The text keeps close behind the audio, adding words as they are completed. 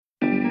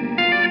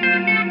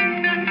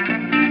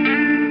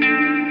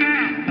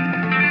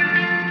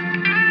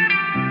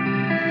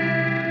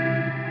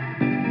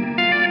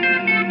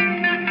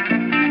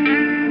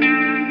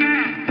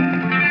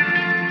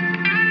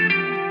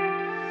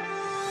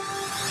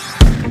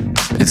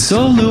It's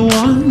only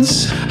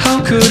once, how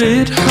could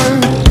it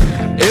hurt?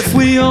 If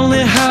we only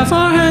have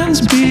our hands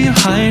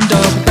behind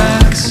our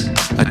backs.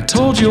 I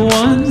told you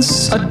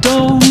once, I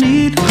don't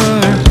need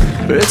her,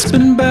 but it's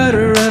been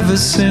better ever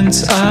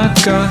since I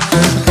got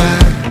her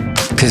back.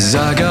 'Cause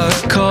I got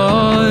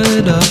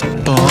caught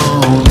up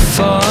on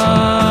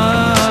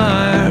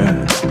fire,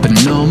 but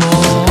no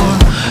more.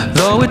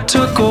 Though it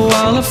took a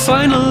while, I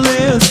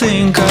finally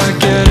think I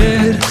get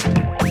it.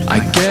 I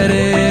get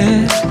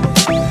it.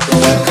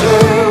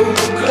 Girl,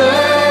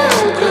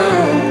 girl,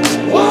 girl,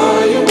 why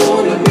you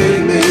wanna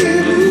make me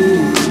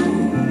lose?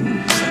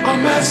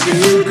 I'm asking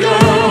you,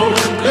 girl,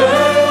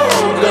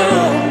 girl,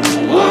 girl,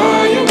 why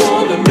you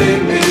wanna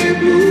make me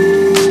blue?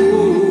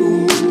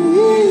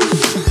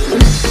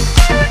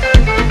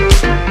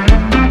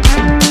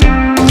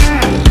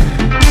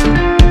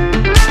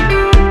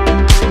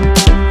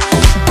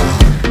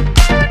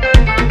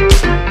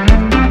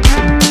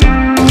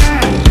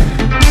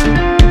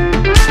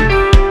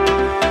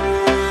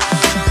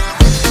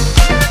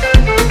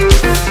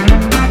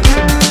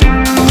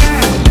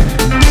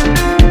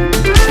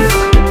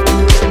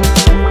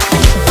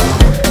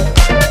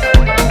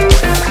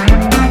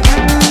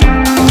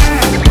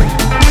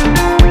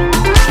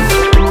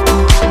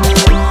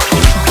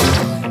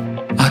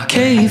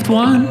 Caved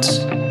once,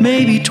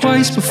 maybe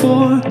twice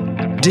before,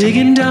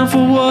 digging down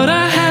for what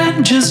I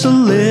had, just a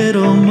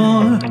little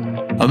more.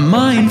 I'm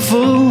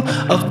mindful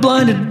of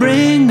blinded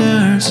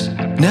bringers,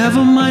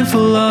 never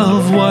mindful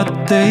of what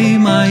they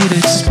might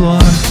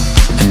explore.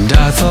 And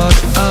I thought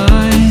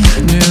I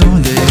knew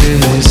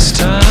this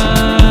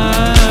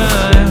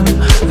time,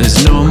 there's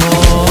no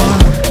more.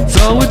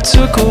 Though it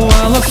took a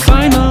while, I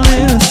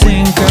finally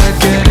think I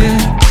get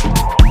it.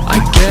 I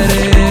get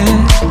it.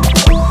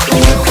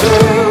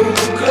 Girl,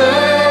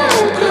 girl,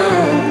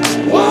 girl,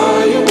 why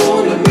you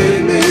wanna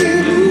make me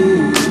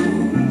lose?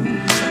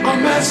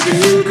 I'm asking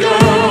you,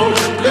 girl,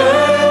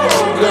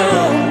 girl,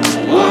 girl,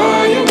 why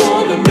you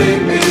wanna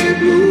make me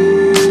blue?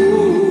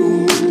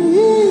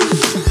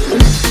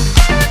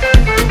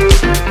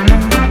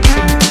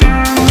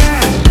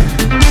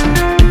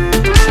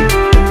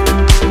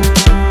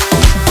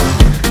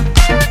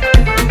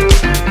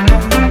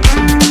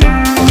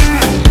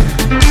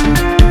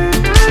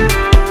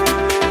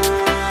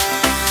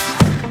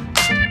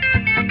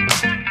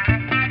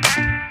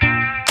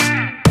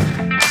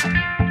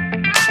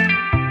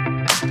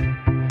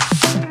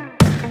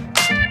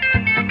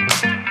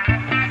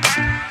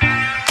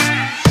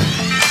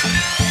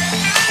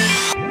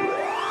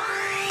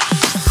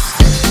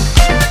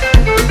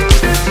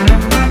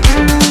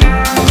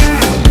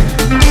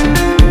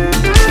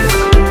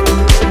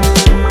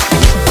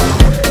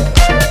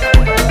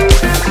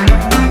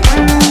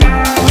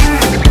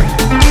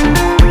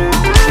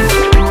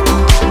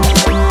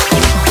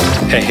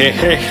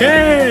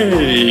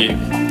 Hey!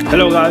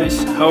 Hello guys,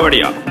 how are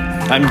ya?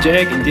 I'm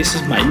Jake and this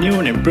is my new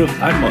and improved,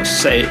 I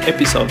must say,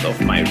 episode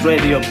of my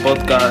radio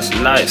podcast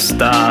Live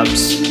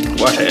Stabs.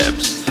 What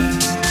haps?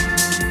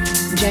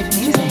 Jake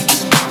Music.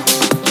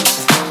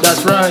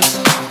 That's right,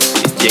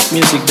 it's Jake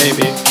Music,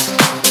 baby.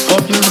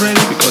 Hope you're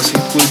ready because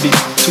it will be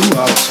 2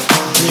 hours of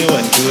new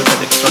and good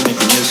electronic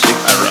music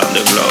around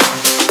the globe.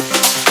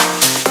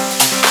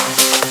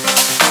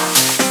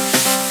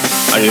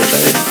 Are you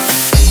ready?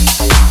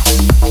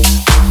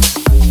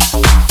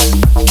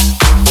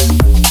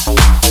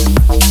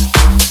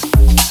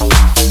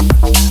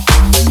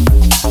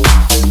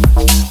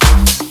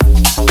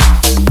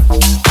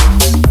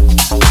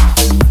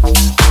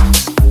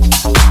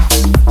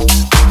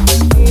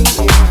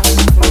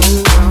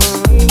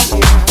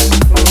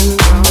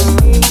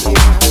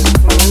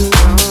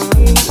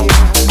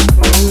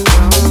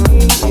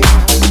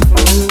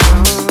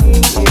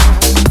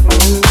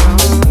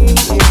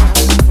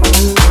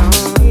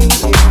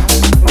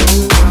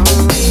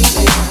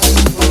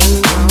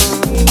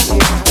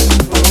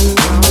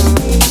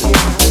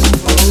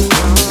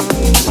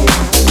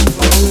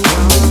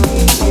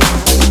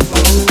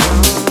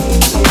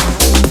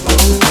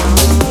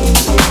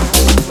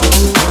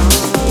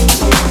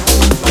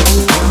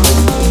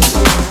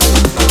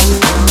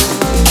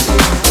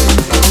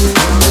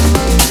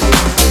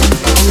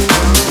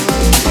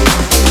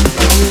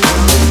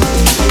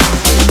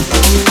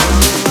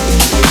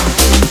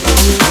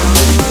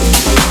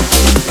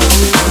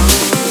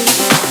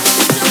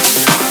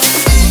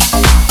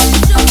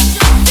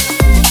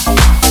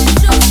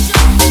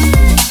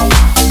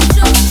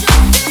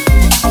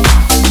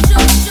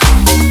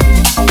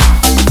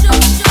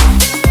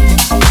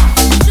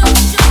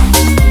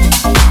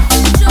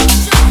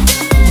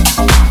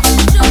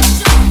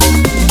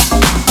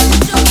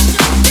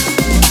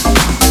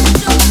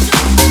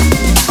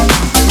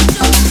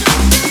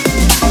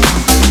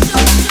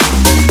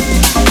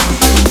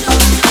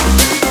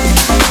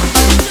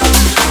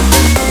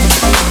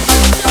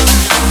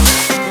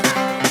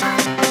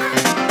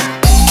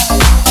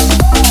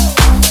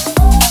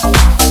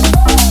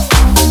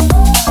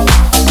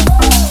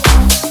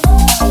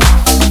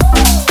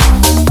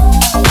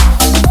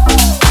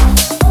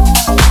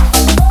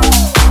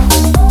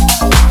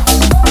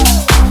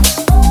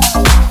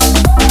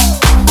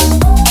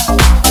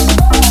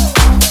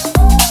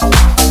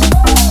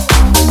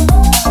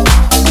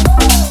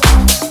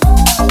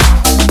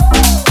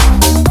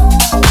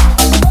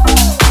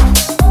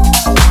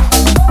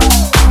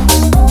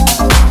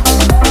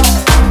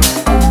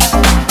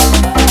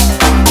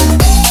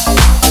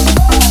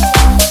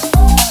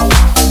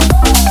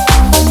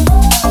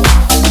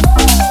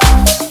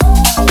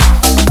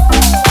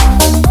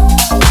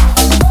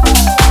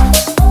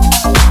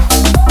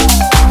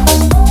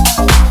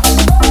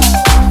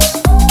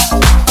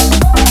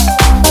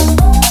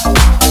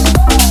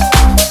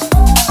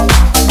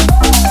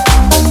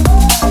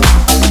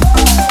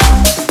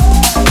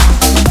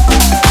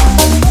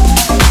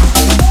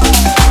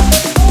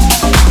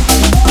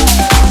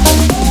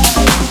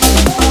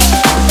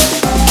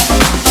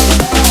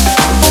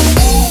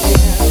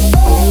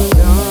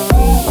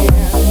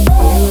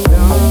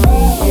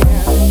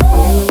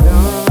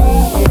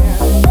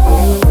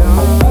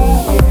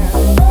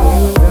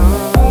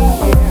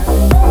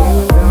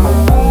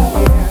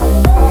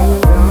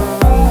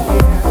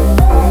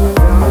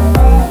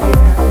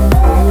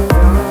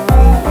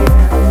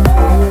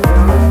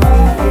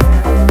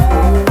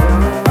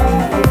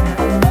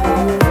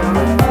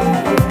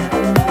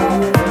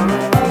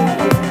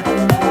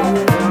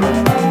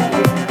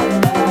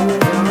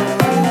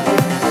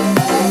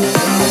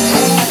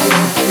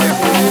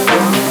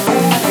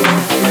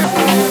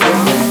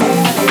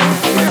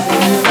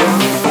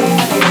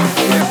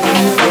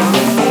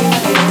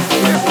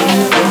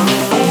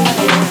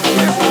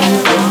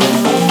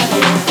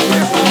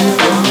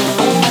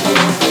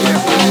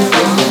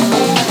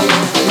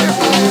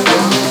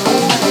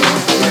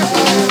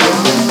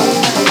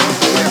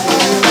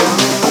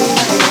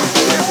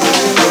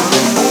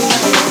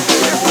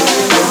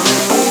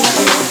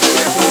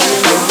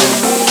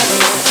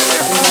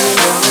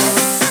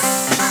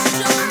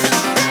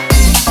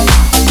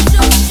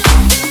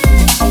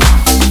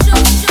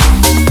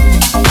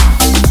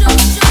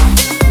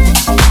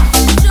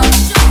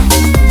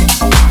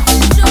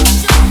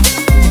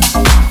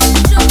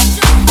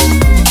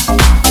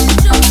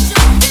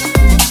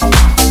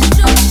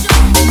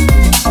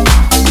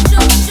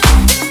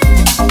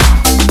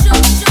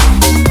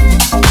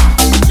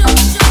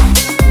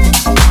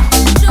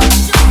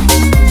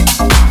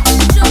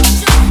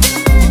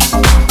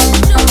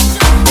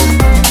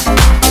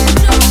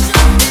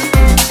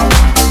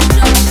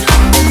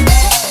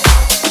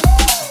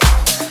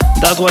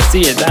 That was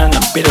Tia Dan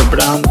and Peter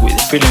Brown with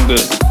Feeling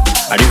Good.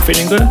 Are you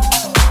feeling good?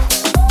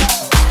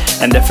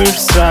 And the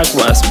first track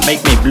was Make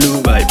Me Blue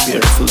by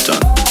Pierre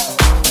Fulton.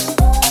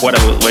 What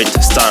a good way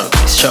to start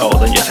this show,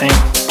 don't you think?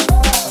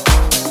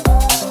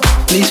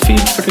 Please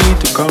feel free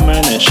to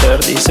comment and share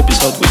this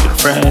episode with your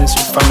friends,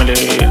 your family,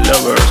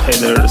 lovers,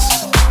 haters,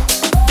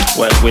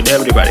 well, with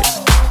everybody.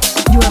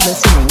 You are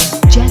listening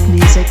Jack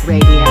Music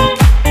Radio.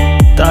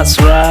 That's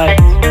right,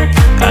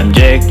 I'm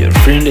Jack, your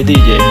friendly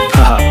DJ.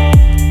 Haha.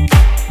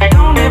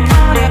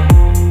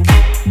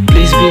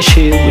 Please be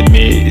chill with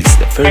me, it's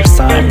the first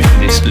time in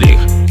this league.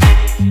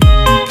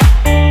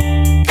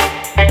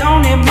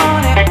 Don't need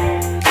money.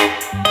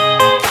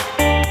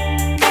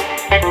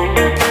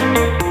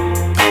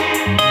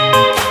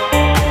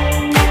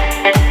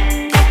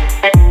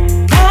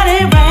 Money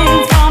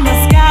rains from the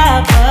sky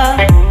above,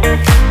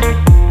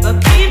 but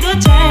people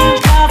change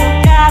 'cause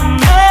I've got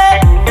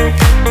enough.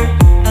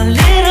 A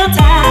little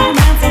time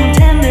and some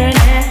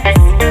tenderness.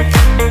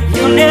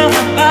 You'll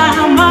never buy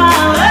my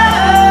love.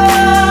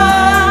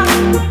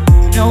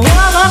 No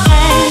other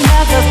thing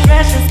that's as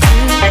precious to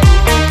me.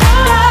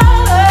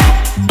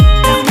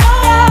 There's no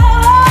other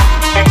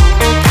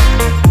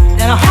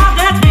than a heart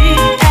that's beat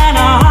and a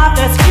heart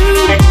that's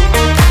true.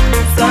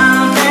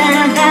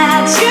 Something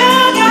that you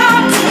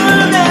got to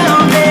know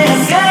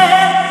is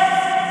good.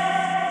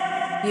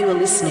 You are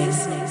listening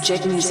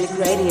Jack Music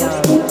Radio.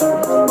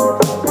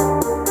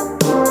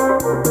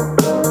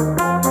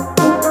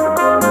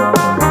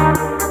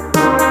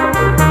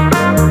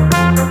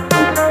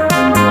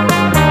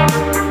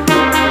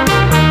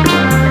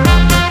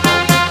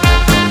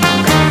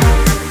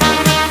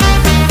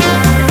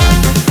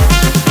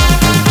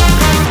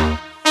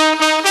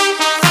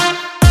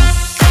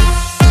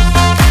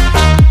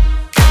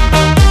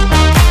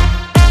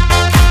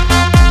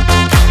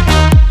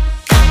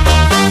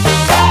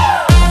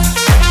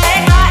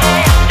 Take my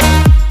hand,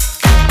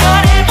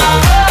 put it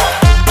over.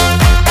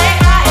 Take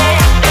my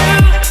hand,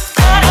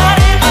 put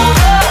it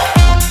over.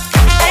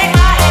 Take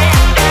my hand,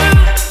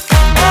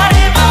 put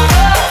it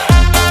over.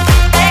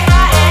 Take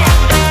my hand,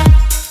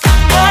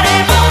 put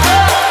it over.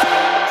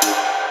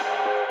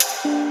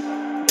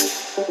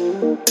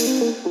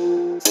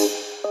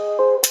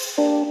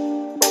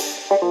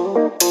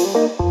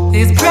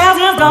 These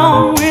presents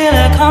don't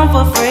really come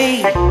for free.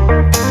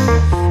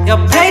 Your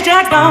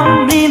paycheck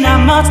don't mean that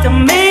much to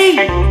me.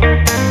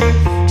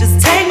 Just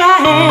take my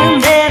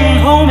hand and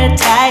hold me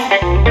tight.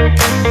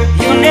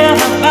 You'll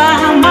never buy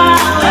my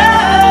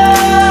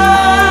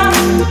love.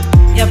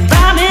 You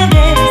buy me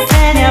this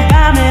and you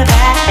buy me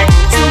that.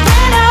 So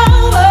win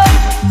over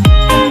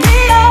and me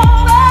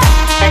over.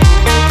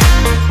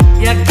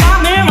 You got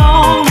me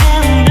wrong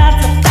and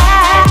that's a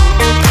fact.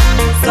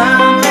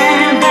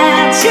 Something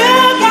that you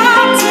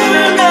got to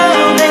know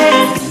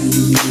is,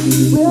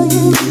 will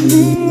you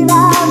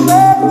realize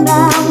when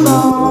I'm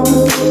gone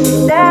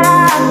that I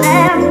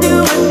dance to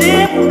a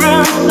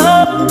different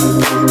song?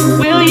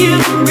 Will you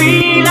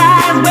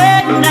realize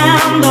when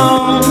I'm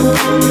gone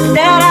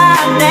that I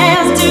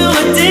dance to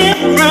a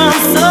different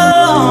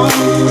song?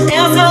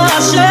 It's a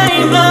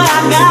shame, but I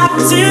got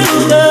to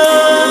go.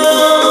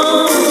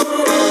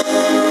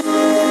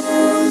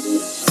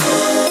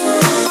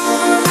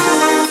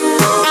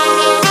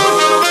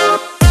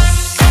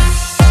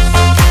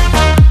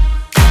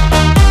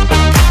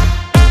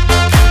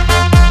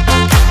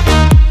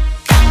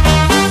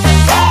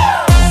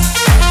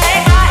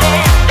 Take my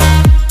hand,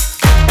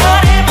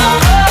 put it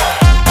over.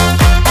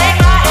 Take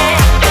my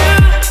hand,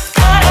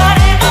 put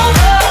it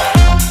over.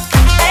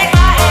 Take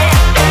my hand,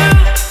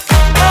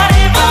 put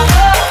it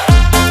over.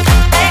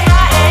 Take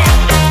my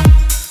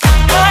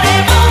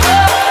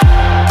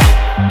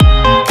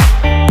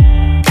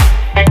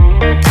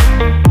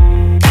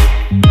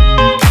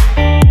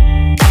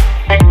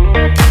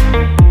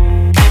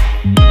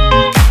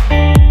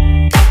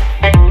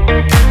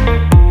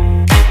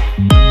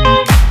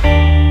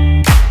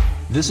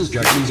This is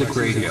Jack Music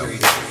Radio.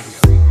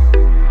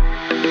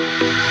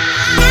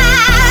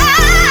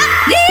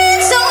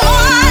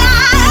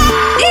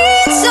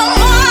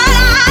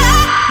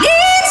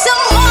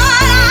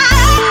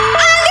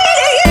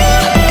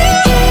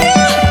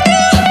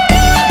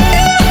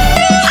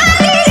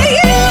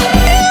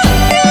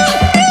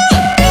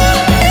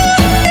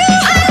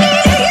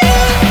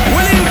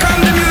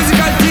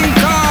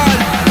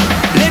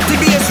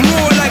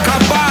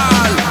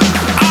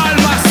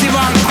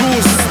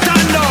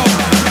 Stand up,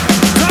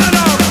 turn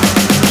up,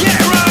 get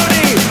round.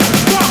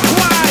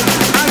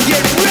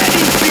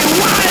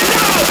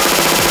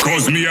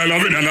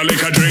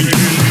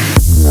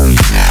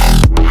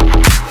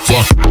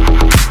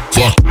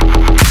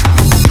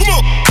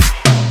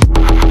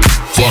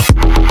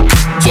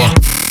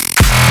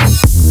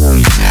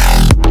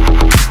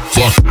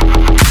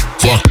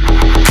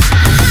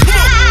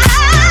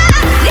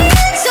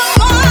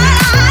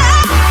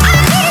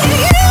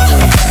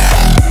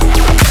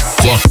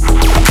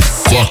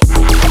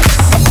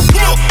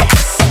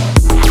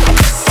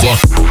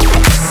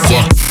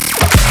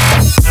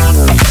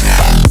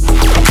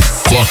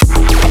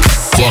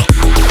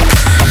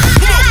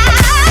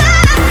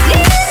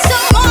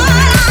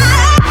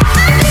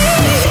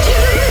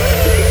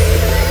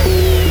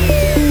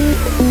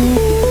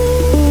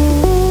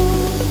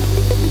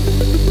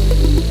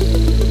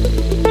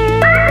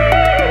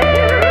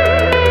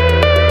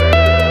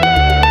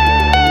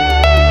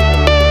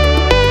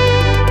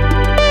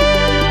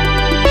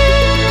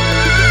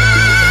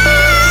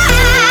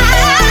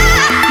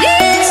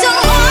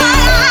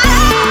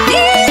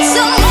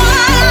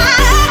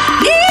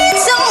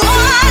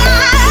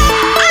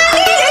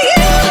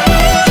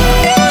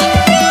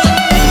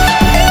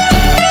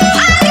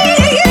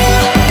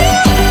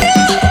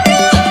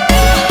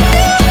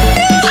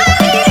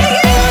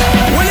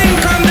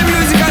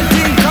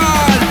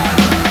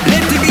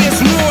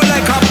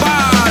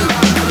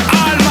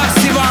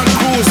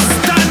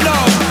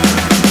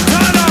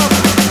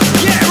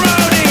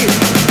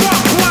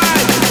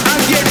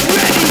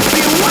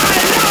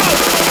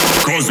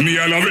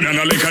 a loving and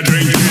a liquor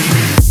drink.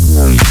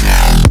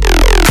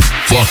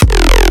 Fuck.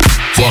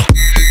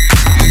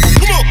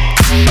 Come on.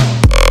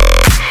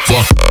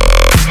 Fuck.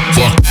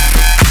 Fuck.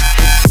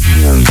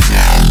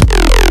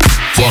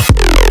 Fuck.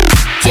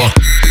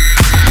 Fuck.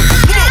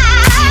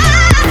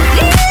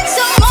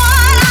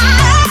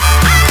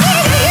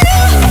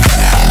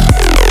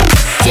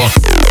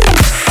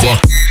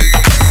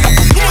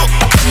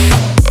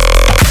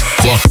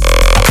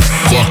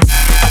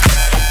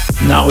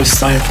 Now it's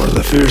time for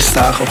the first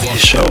tag of the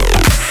show.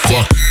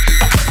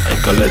 I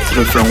call it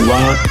 3 from 1,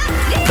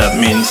 that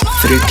means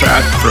 3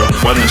 tracks from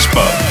one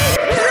spot.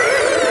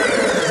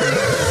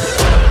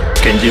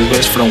 Can you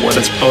guess from what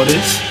spot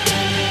is?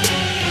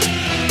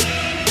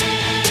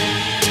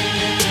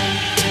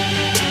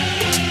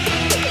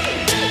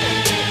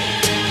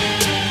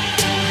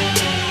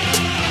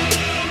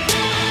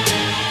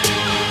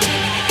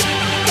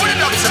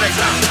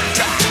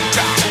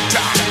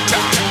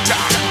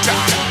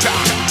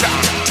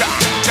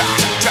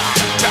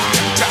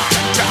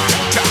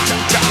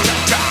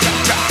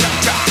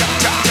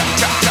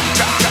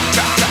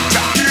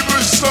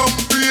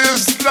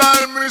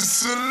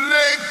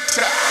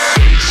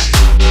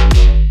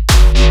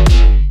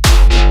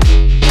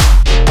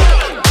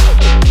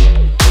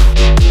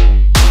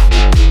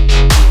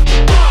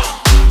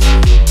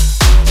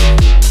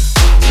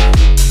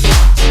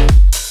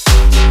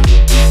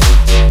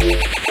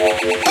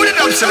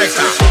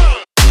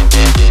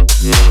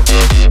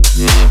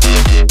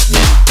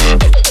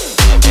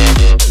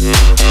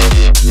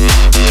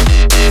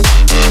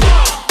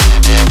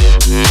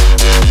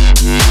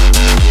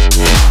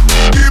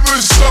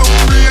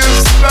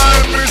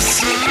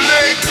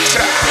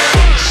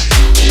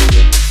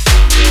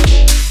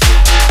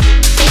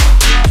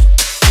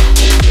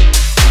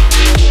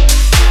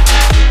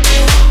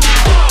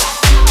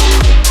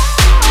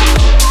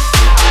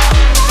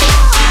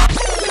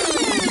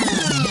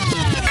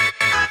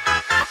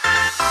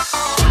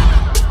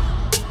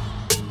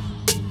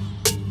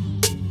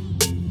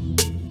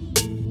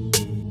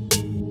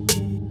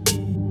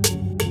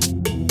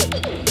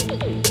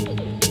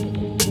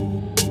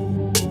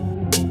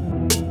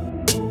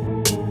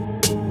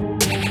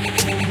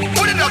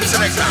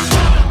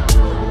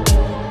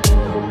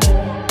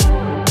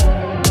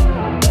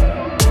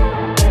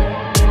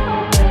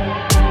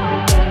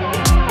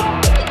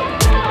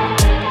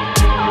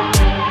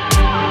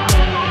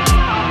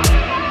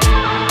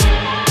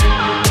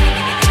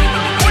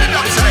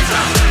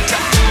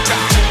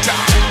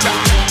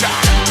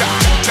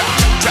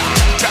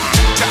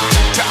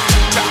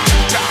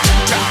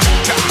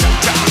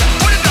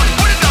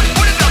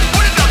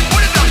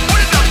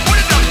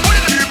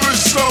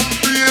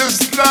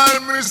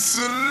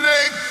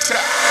 Select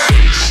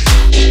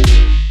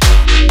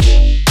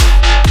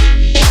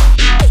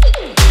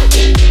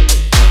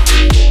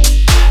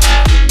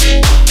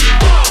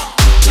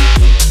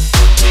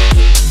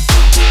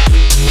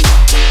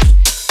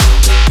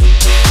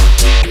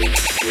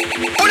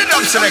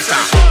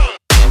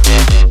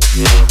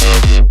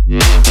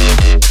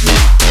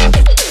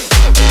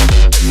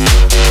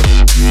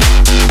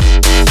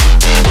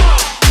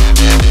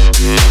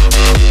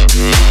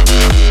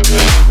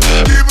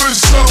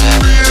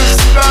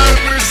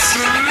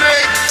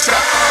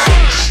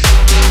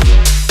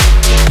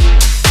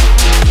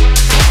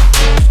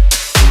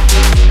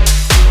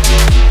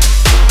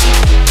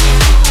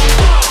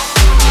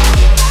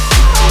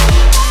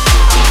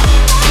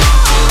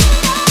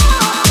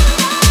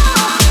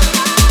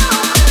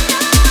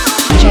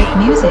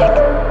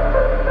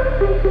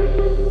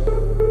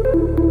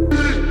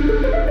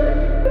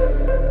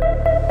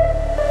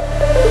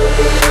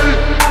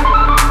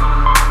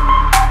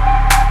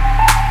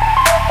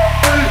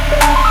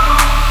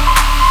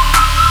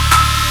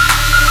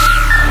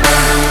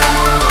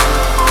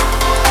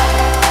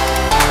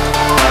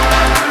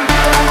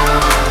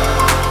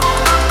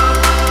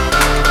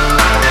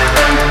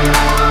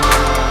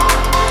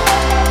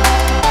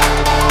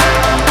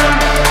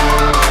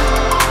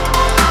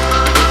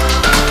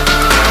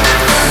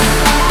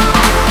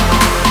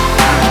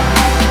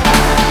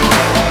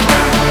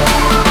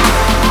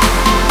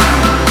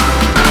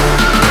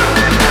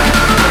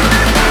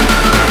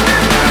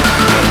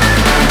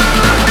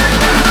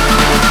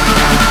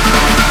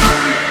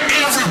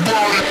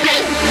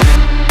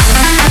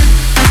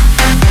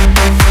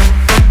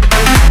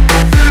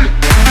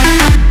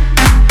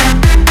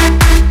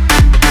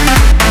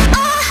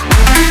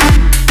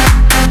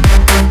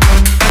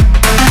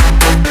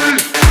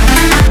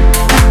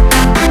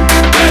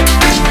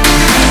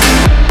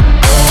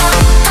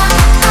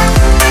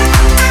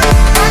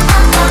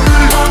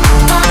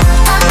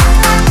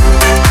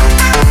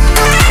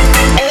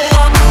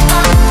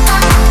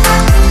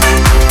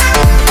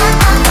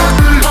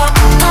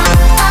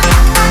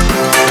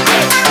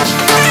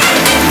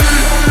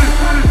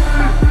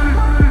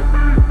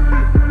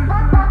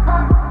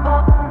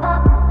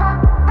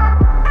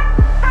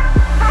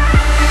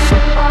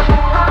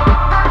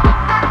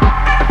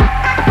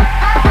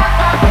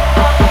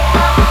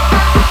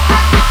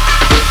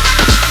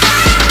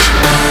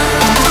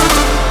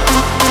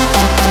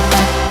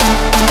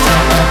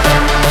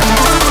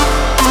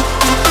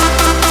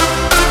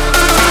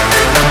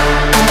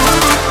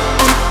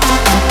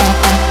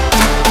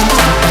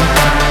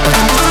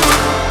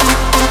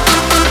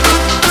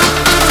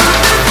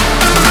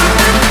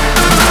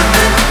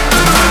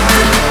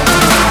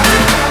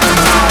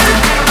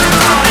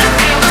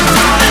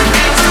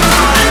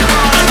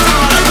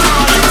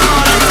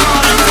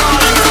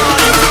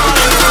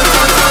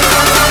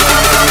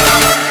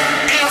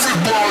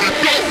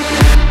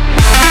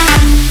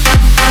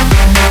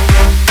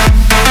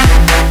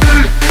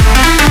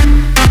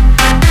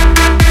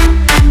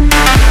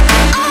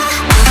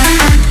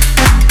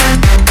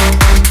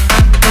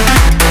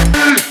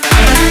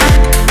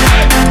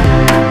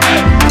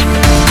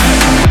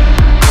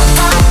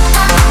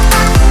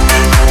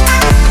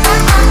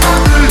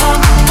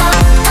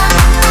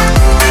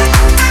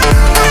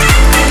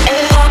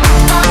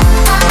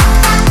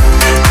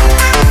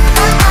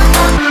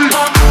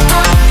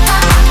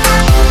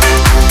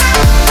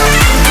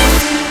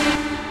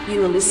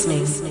You are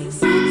listening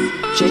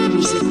Jet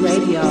Music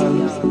Radio.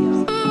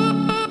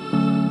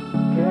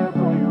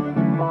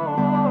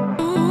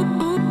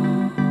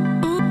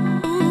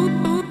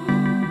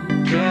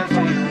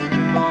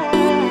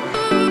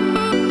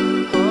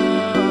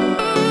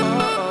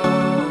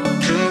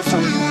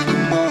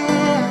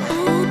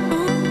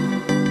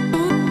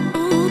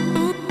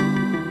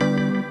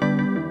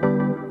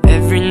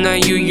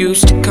 You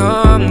used to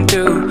come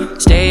through,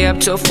 stay up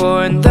till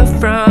 4 in the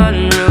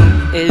front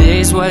room. It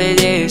is what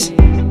it is.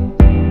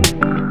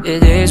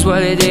 It is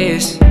what it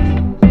is.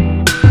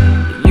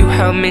 You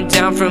held me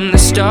down from the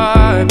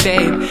start,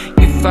 babe.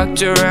 You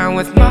fucked around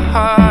with my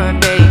heart,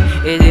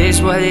 babe. It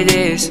is what it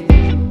is.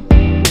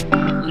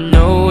 You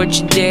know what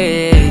you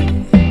did.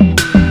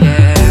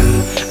 Yeah.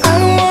 I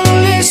don't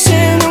wanna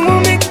listen, I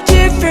won't make a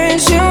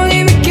difference. You don't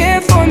even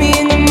care for me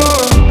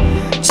anymore.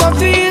 Time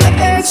for you to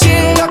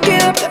exit,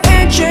 locking up the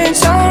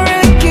entrance. I don't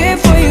really care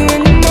for you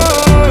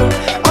anymore.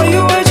 All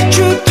your words are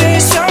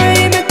truthless, I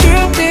already been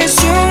through this.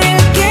 You don't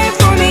really care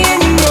for me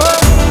anymore.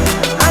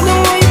 I know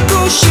why you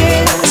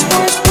bullshit, I just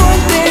wanna spoil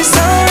this. I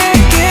don't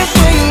really care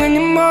for you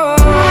anymore.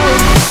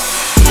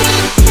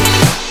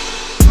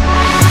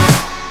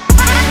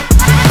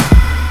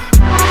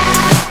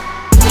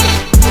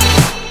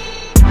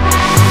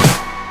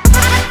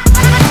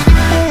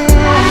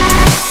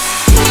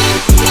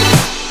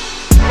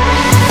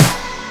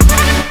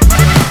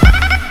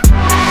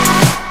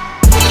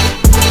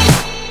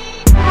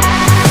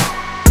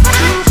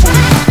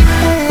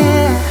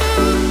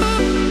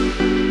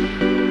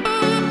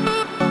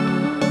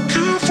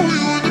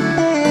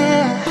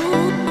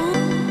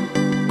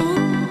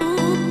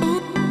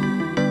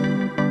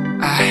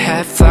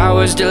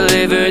 Flowers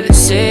delivered at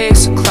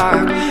 6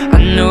 o'clock. I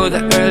know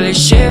the early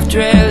shift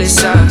really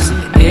sucks.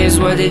 It is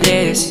what it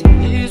is.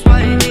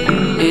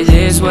 It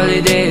is what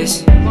it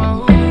is.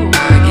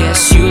 I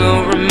guess you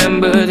don't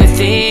remember the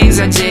things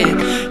I did.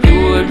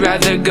 You would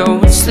rather go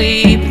and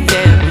sleep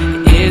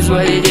then. It is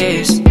what it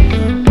is.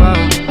 Whoa,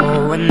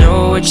 oh, I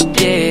know what you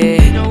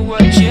did. I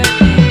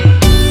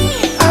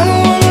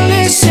don't wanna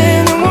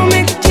listen, I won't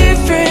make a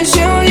difference.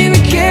 You don't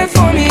even care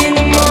for me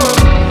anymore.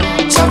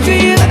 Time for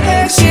you to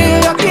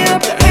exit, locking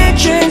up the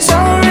entrance. I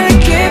don't really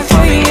care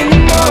for you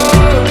anymore.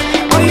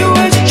 All your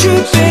words are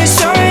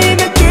truthless, I already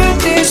been through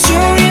this. You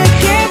don't really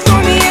care for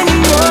me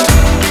anymore.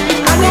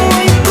 I know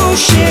why you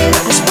bullshit, I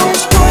just wanna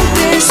spoil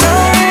this. I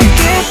don't really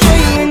care for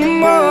you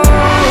anymore.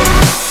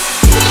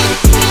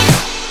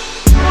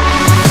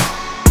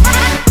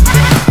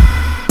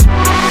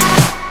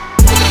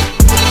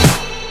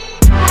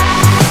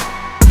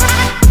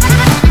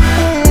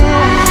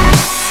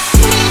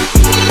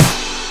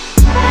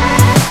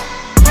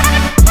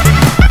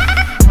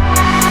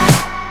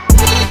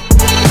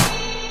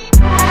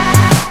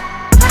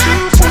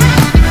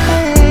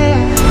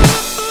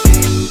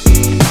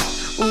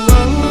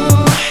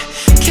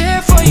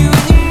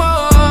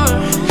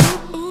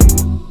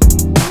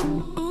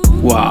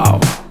 Wow,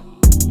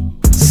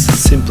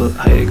 simple.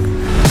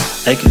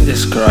 I can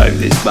describe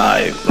this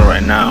vibe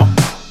right now.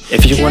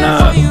 If you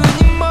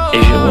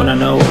wanna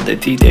know the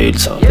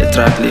details of the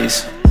track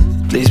list,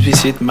 please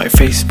visit my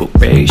Facebook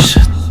page.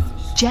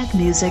 Jet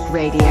Music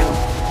Radio.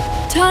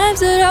 Times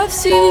that I've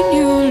seen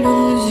you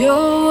lose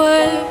your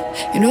way,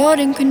 you're not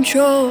in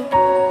control,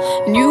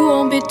 and you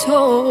won't be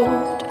told.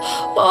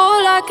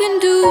 All I can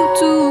do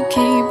to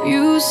keep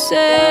you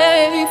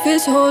safe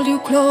is hold you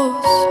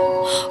close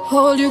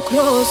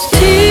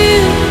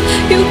till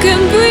you can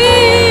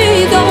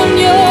breathe on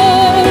your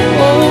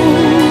own,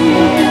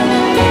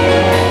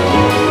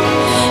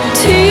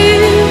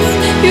 till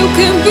you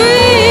can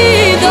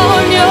breathe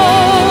on your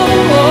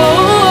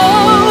own.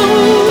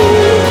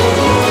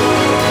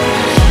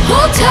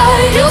 Hold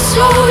tight, you're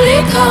slowly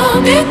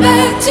coming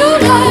back to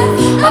life.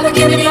 I've been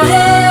giving you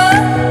hell,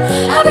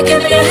 I've been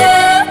giving you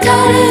hell.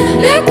 Gotta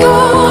let go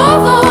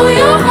of all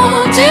your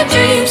haunted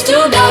dreams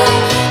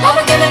tonight. I've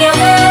been giving you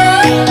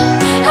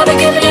hell, I've been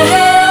giving you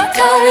hell.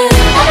 Gotta,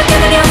 I've been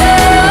giving you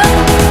hell,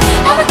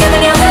 I've been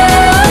giving you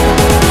hell,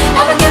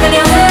 I've been giving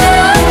you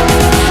hell,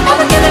 I've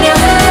been giving you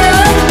hell.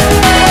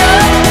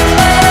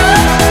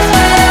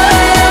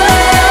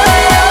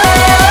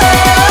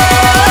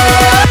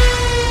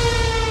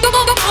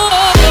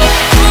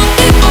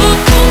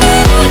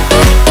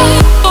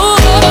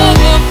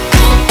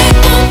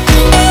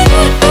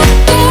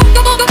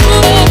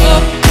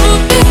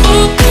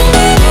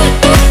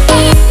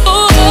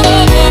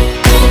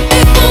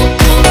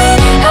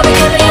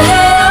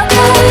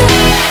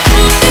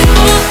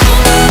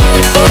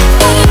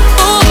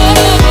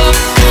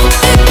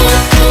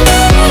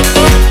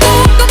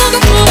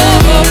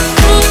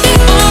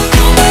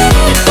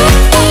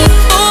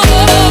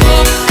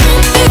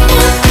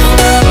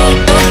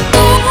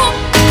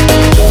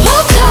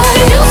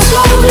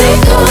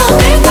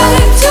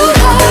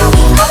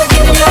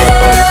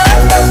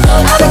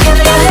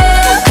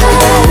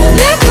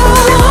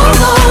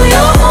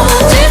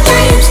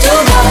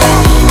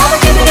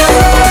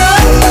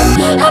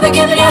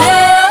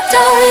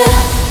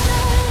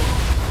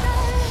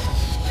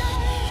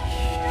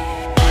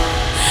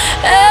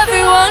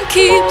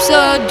 keeps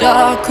a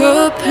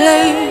darker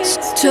place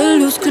to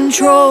lose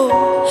control.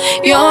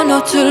 You're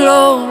not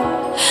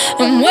alone.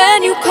 And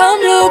when you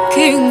come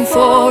looking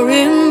for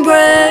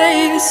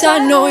embrace, I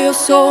know your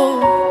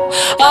soul.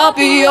 I'll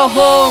be your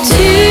home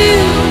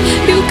till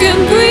you can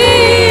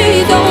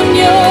breathe on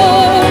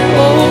your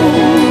own.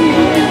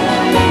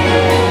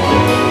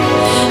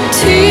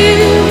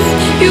 Till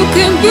you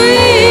can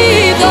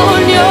breathe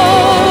on your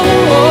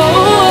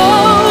own.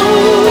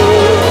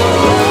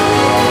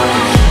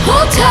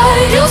 Hold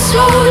tight, you're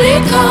slowly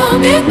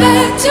coming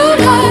back to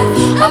life.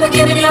 I'll be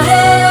giving your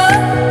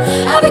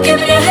hand, I'll be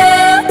giving your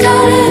hand,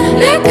 darling.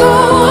 Let go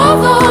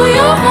of all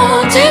your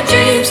haunted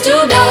dreams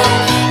tonight.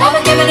 I'll be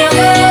giving your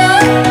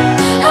hand,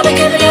 I'll be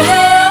giving your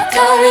hand,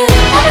 darling.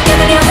 I'll be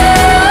giving your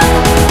hand,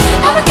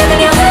 I'll be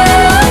giving your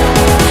hand,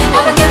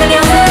 I'll be giving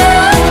your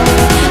hand,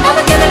 I'll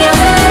be giving your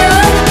hand.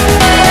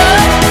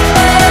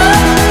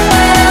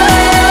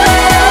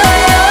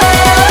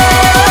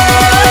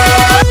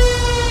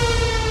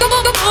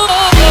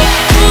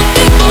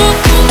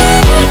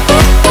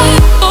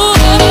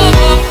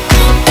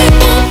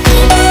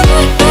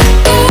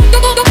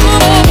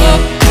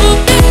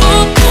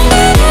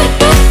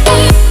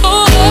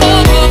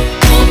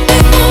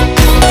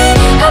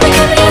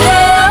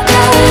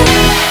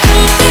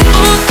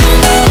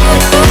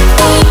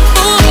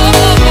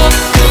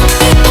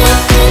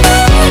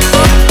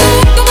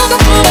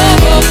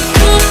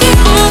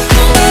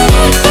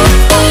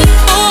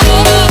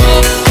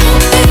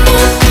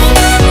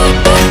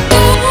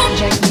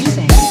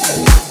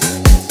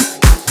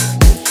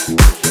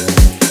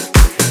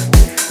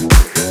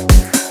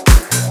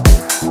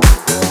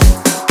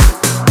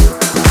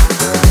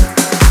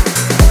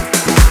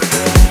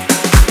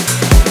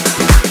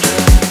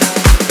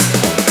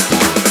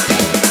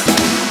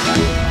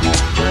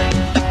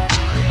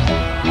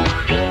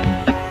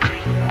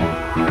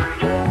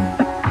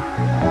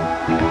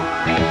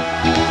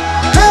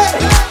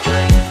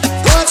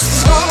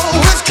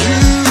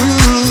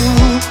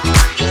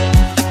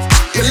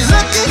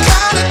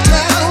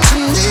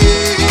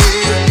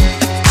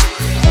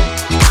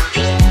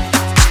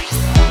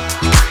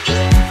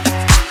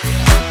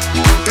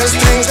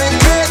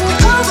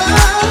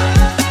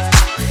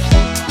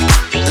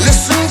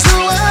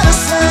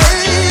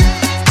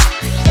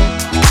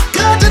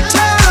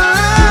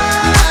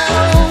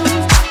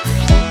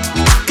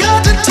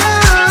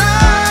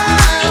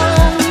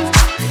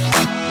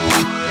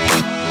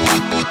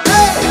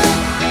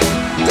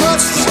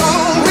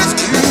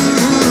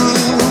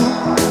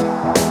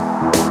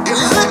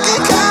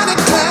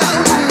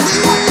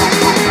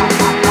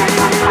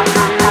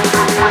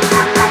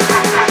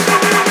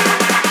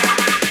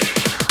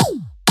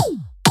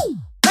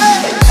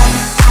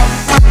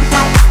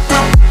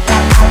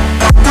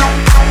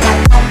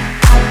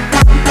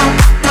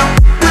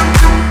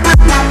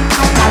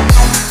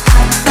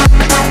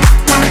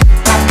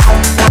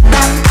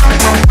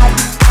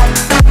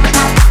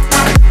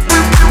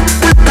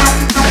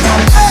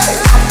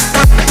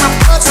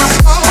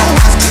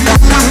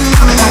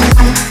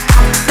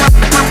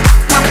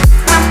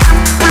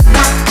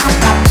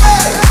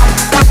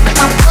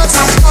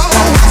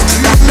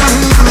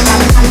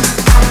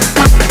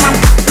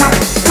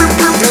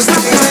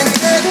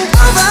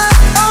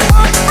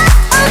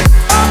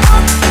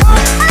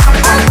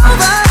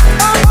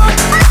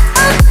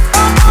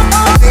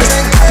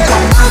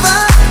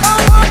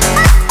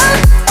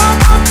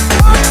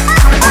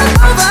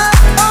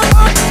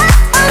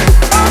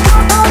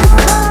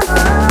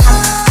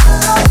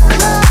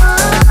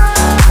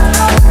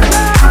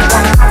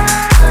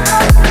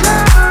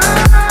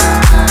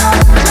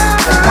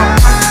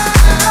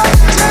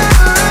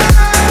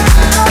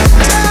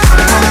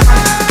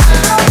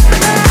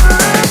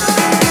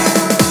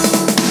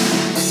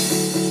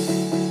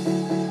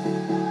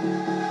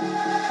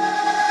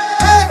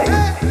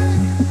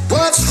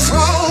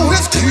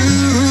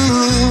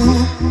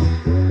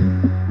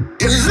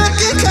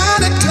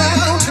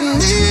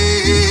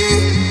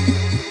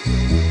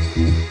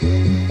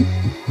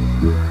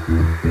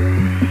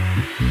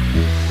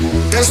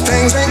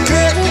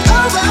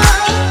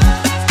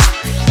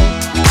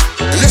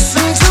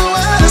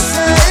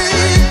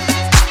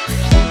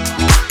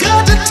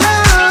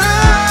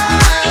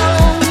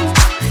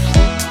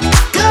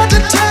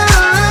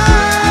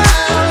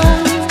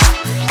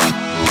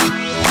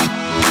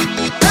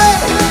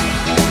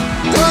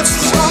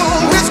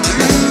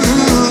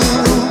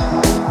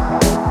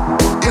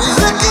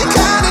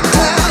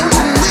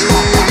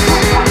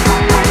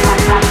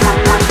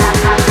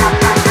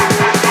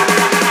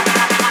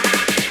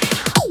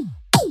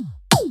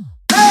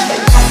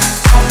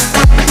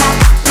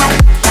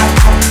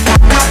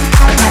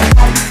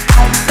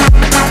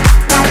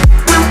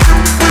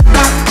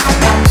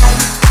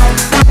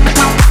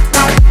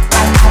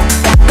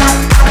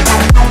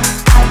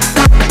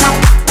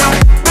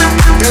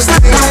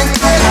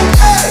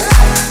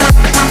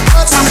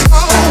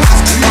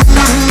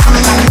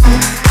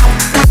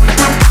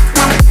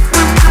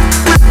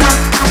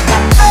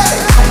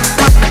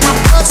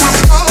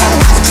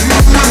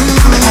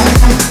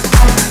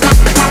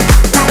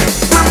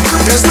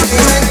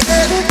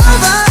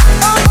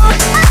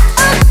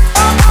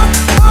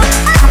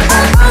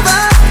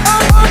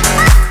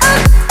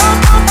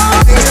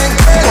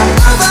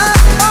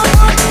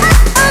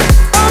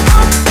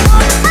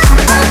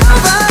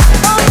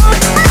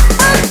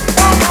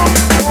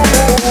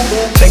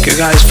 you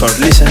guys for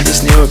listening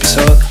this new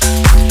episode.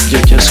 You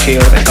just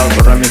hear the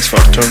Calco remix for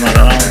Turn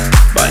Around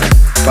by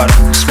Park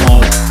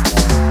Small.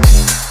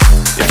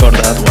 Before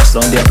that was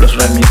Don Diablo's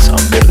remix on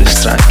Birdie's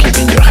track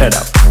Keeping Your Head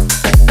Up.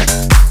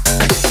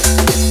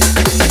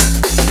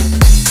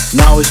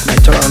 Now it's my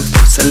turn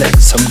to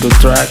select some good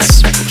tracks,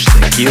 push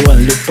the Q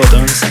and loop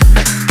buttons,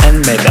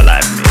 and make a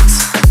live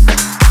mix.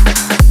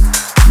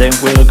 Then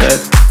we'll get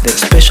the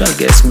special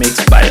guest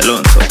mix by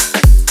Alonso.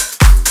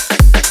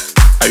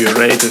 Are you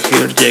ready to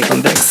hear Jake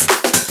on Dex?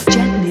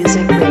 Jet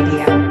Music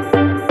Radio.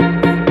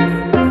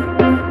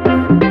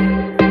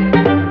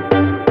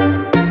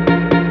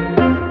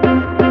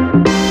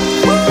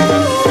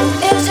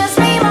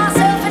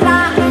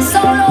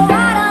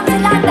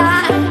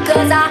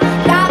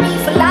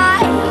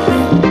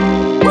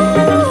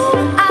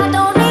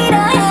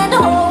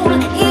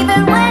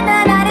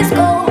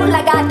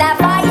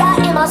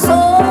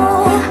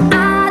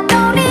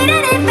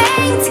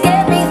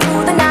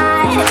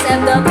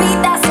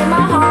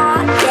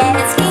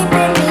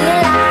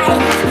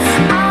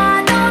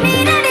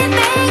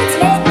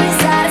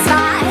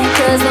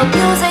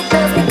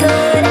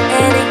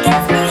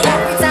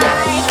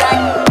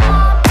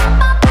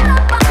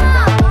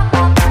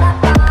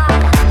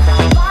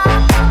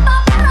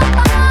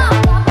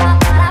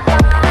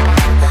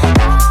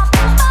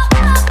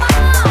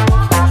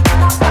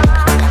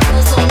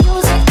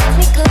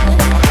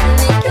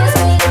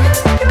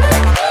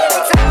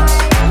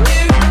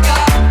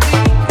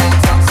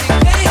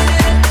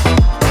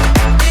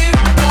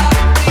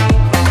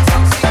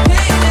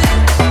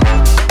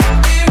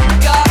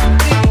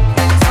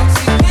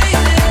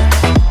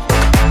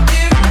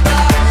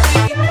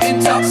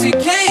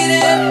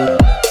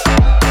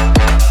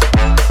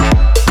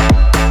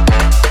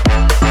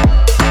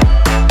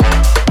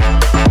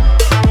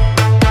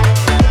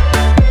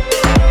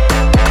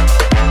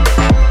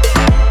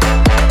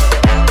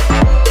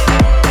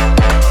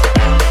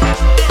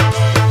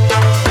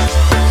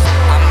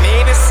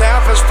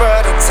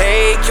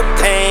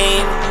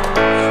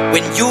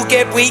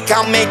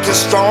 I'll make you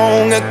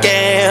strong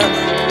again.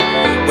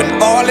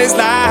 When all is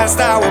lost,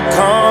 I will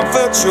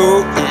comfort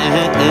you.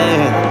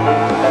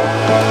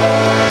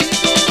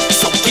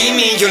 So give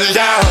me your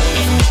love,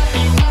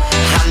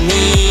 I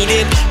need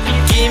it.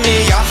 Give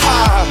me your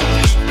heart,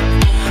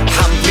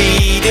 I'm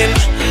bleeding.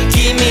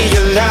 Give me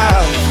your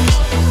love,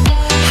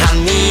 I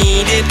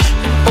need it.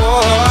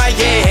 Oh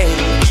yeah,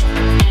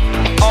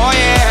 oh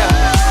yeah.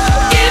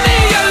 Give me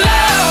your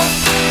love,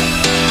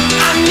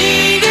 I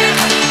need it.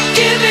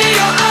 Give me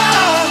your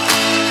all,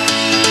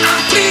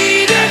 I'm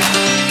bleeding.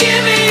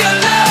 Give me your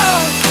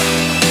love,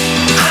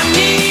 I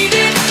need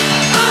it.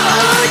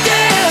 Oh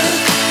yeah.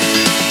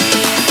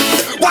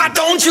 Why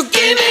don't you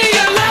give me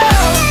your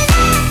love?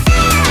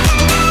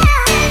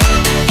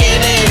 Give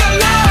me your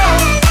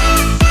love.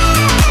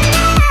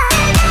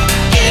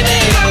 Give me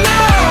your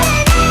love.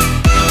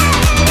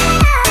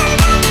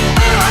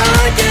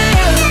 Oh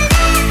yeah.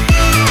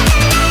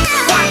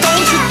 Why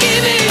don't you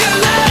give me your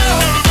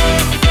love?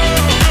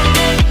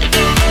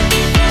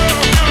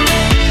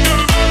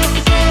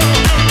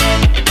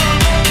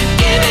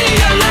 Give me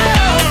your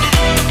love.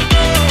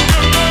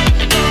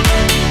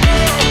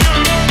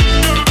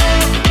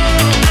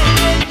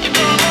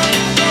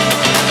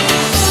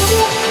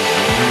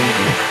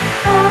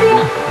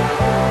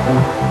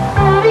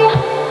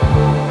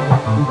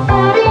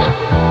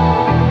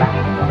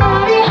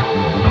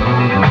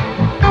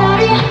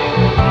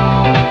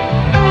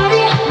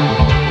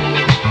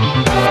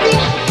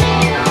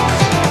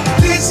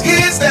 This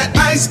is that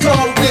ice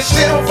cold, this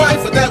shell fight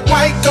for that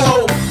white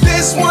gold.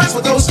 This one's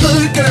for those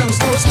good girls,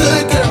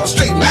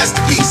 straight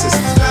masterpieces.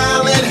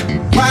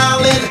 Stylin',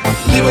 wildin',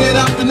 living it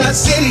up in that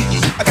city.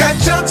 I got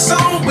jumps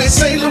on with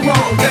Saint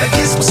Laurent, gotta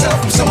kiss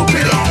myself, I'm so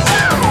pretty.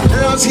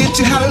 Girls hit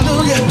you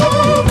hallelujah,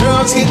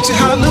 girls hit you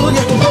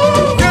hallelujah,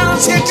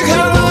 girls hit you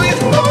hallelujah.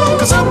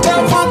 Cause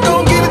Uptown Funk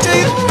gon' give it to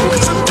you,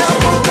 cause Uptown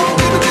Funk gon'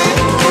 give it to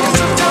you,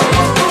 cause Uptown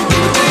Funk gon'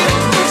 give it to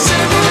you.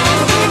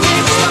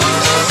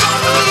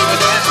 Da da da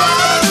da da da da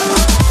da da da da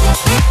da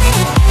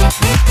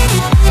da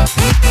da da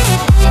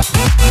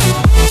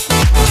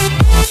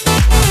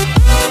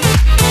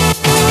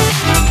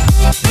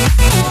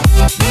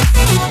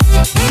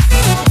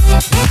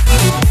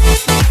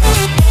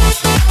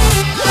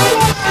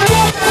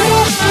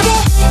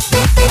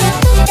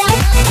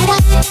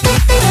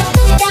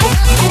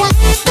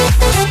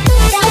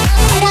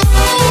da da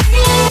da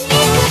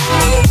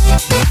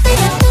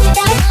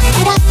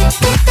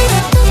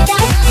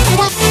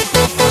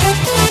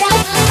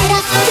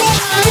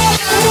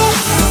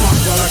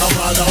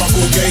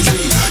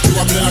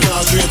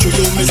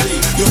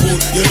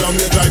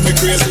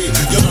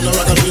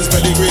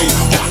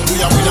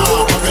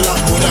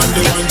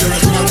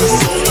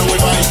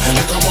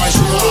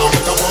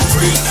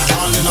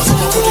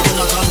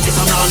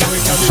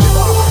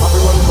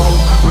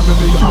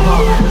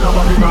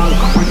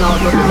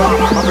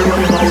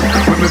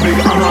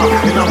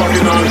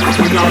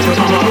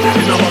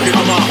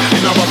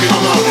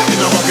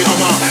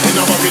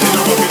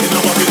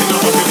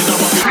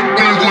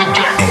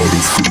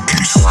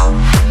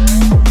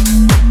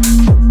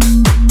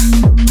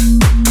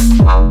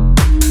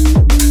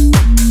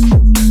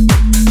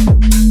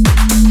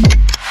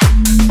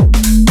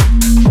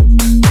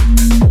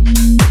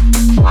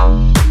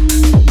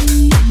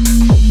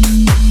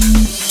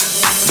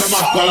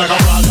Walk like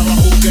a fraud of a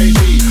cool KT.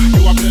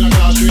 You are playing a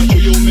glass straight to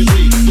you, me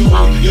see. You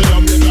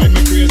dumb, they drive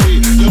me crazy.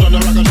 You done the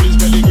rock and twins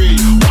pedigree.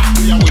 Whack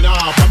me and we now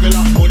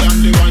popular. More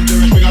than the one to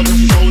reach. Because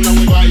this is sound and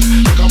we vibe.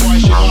 Make a boy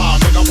shiver,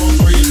 make a bum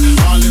freeze.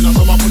 All in a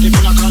summer, put it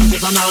in a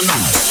contest and all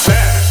now.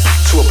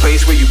 To a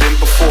place where you've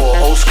been before.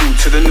 Old school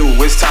to the new,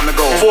 it's time to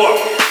go.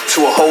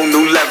 To a whole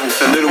new level.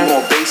 A little more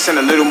bass and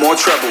a little more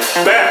treble.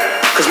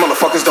 Cause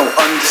motherfuckers don't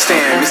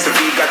understand. Mr. V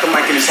got the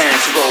mic in his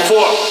hands to go.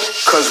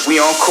 Cause we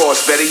on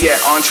course, better yet,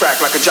 on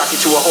track like a jockey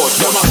to a horse.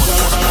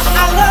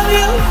 I love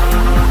you.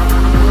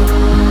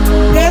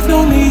 There's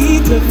no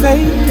need to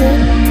fake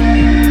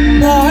it.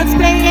 Lord,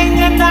 staying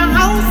in the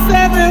house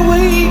every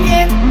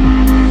weekend.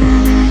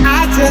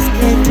 I just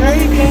can't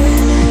take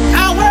it.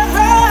 I work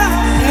hard,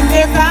 and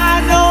if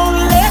I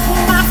don't let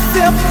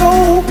myself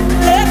go,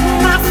 let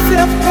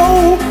myself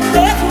go,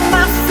 let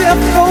myself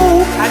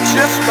go, I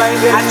just might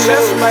let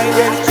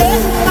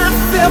let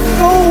myself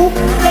go,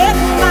 let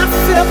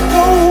myself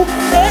go,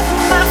 let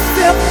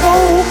myself go,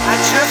 I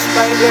just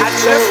might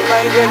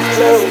let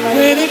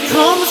when it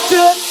comes to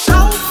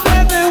house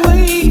every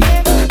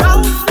weekend,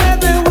 house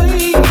every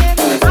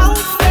weekend,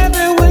 house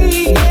every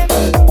weekend,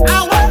 I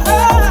work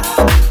hard,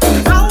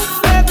 house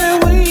every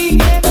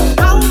weekend,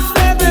 house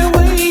every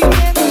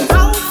weekend,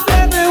 house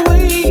every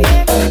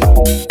weekend,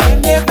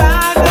 and if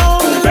I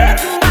don't let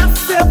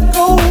myself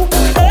go,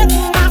 let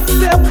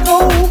myself go,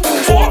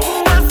 let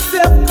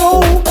myself go,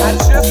 I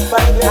just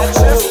might let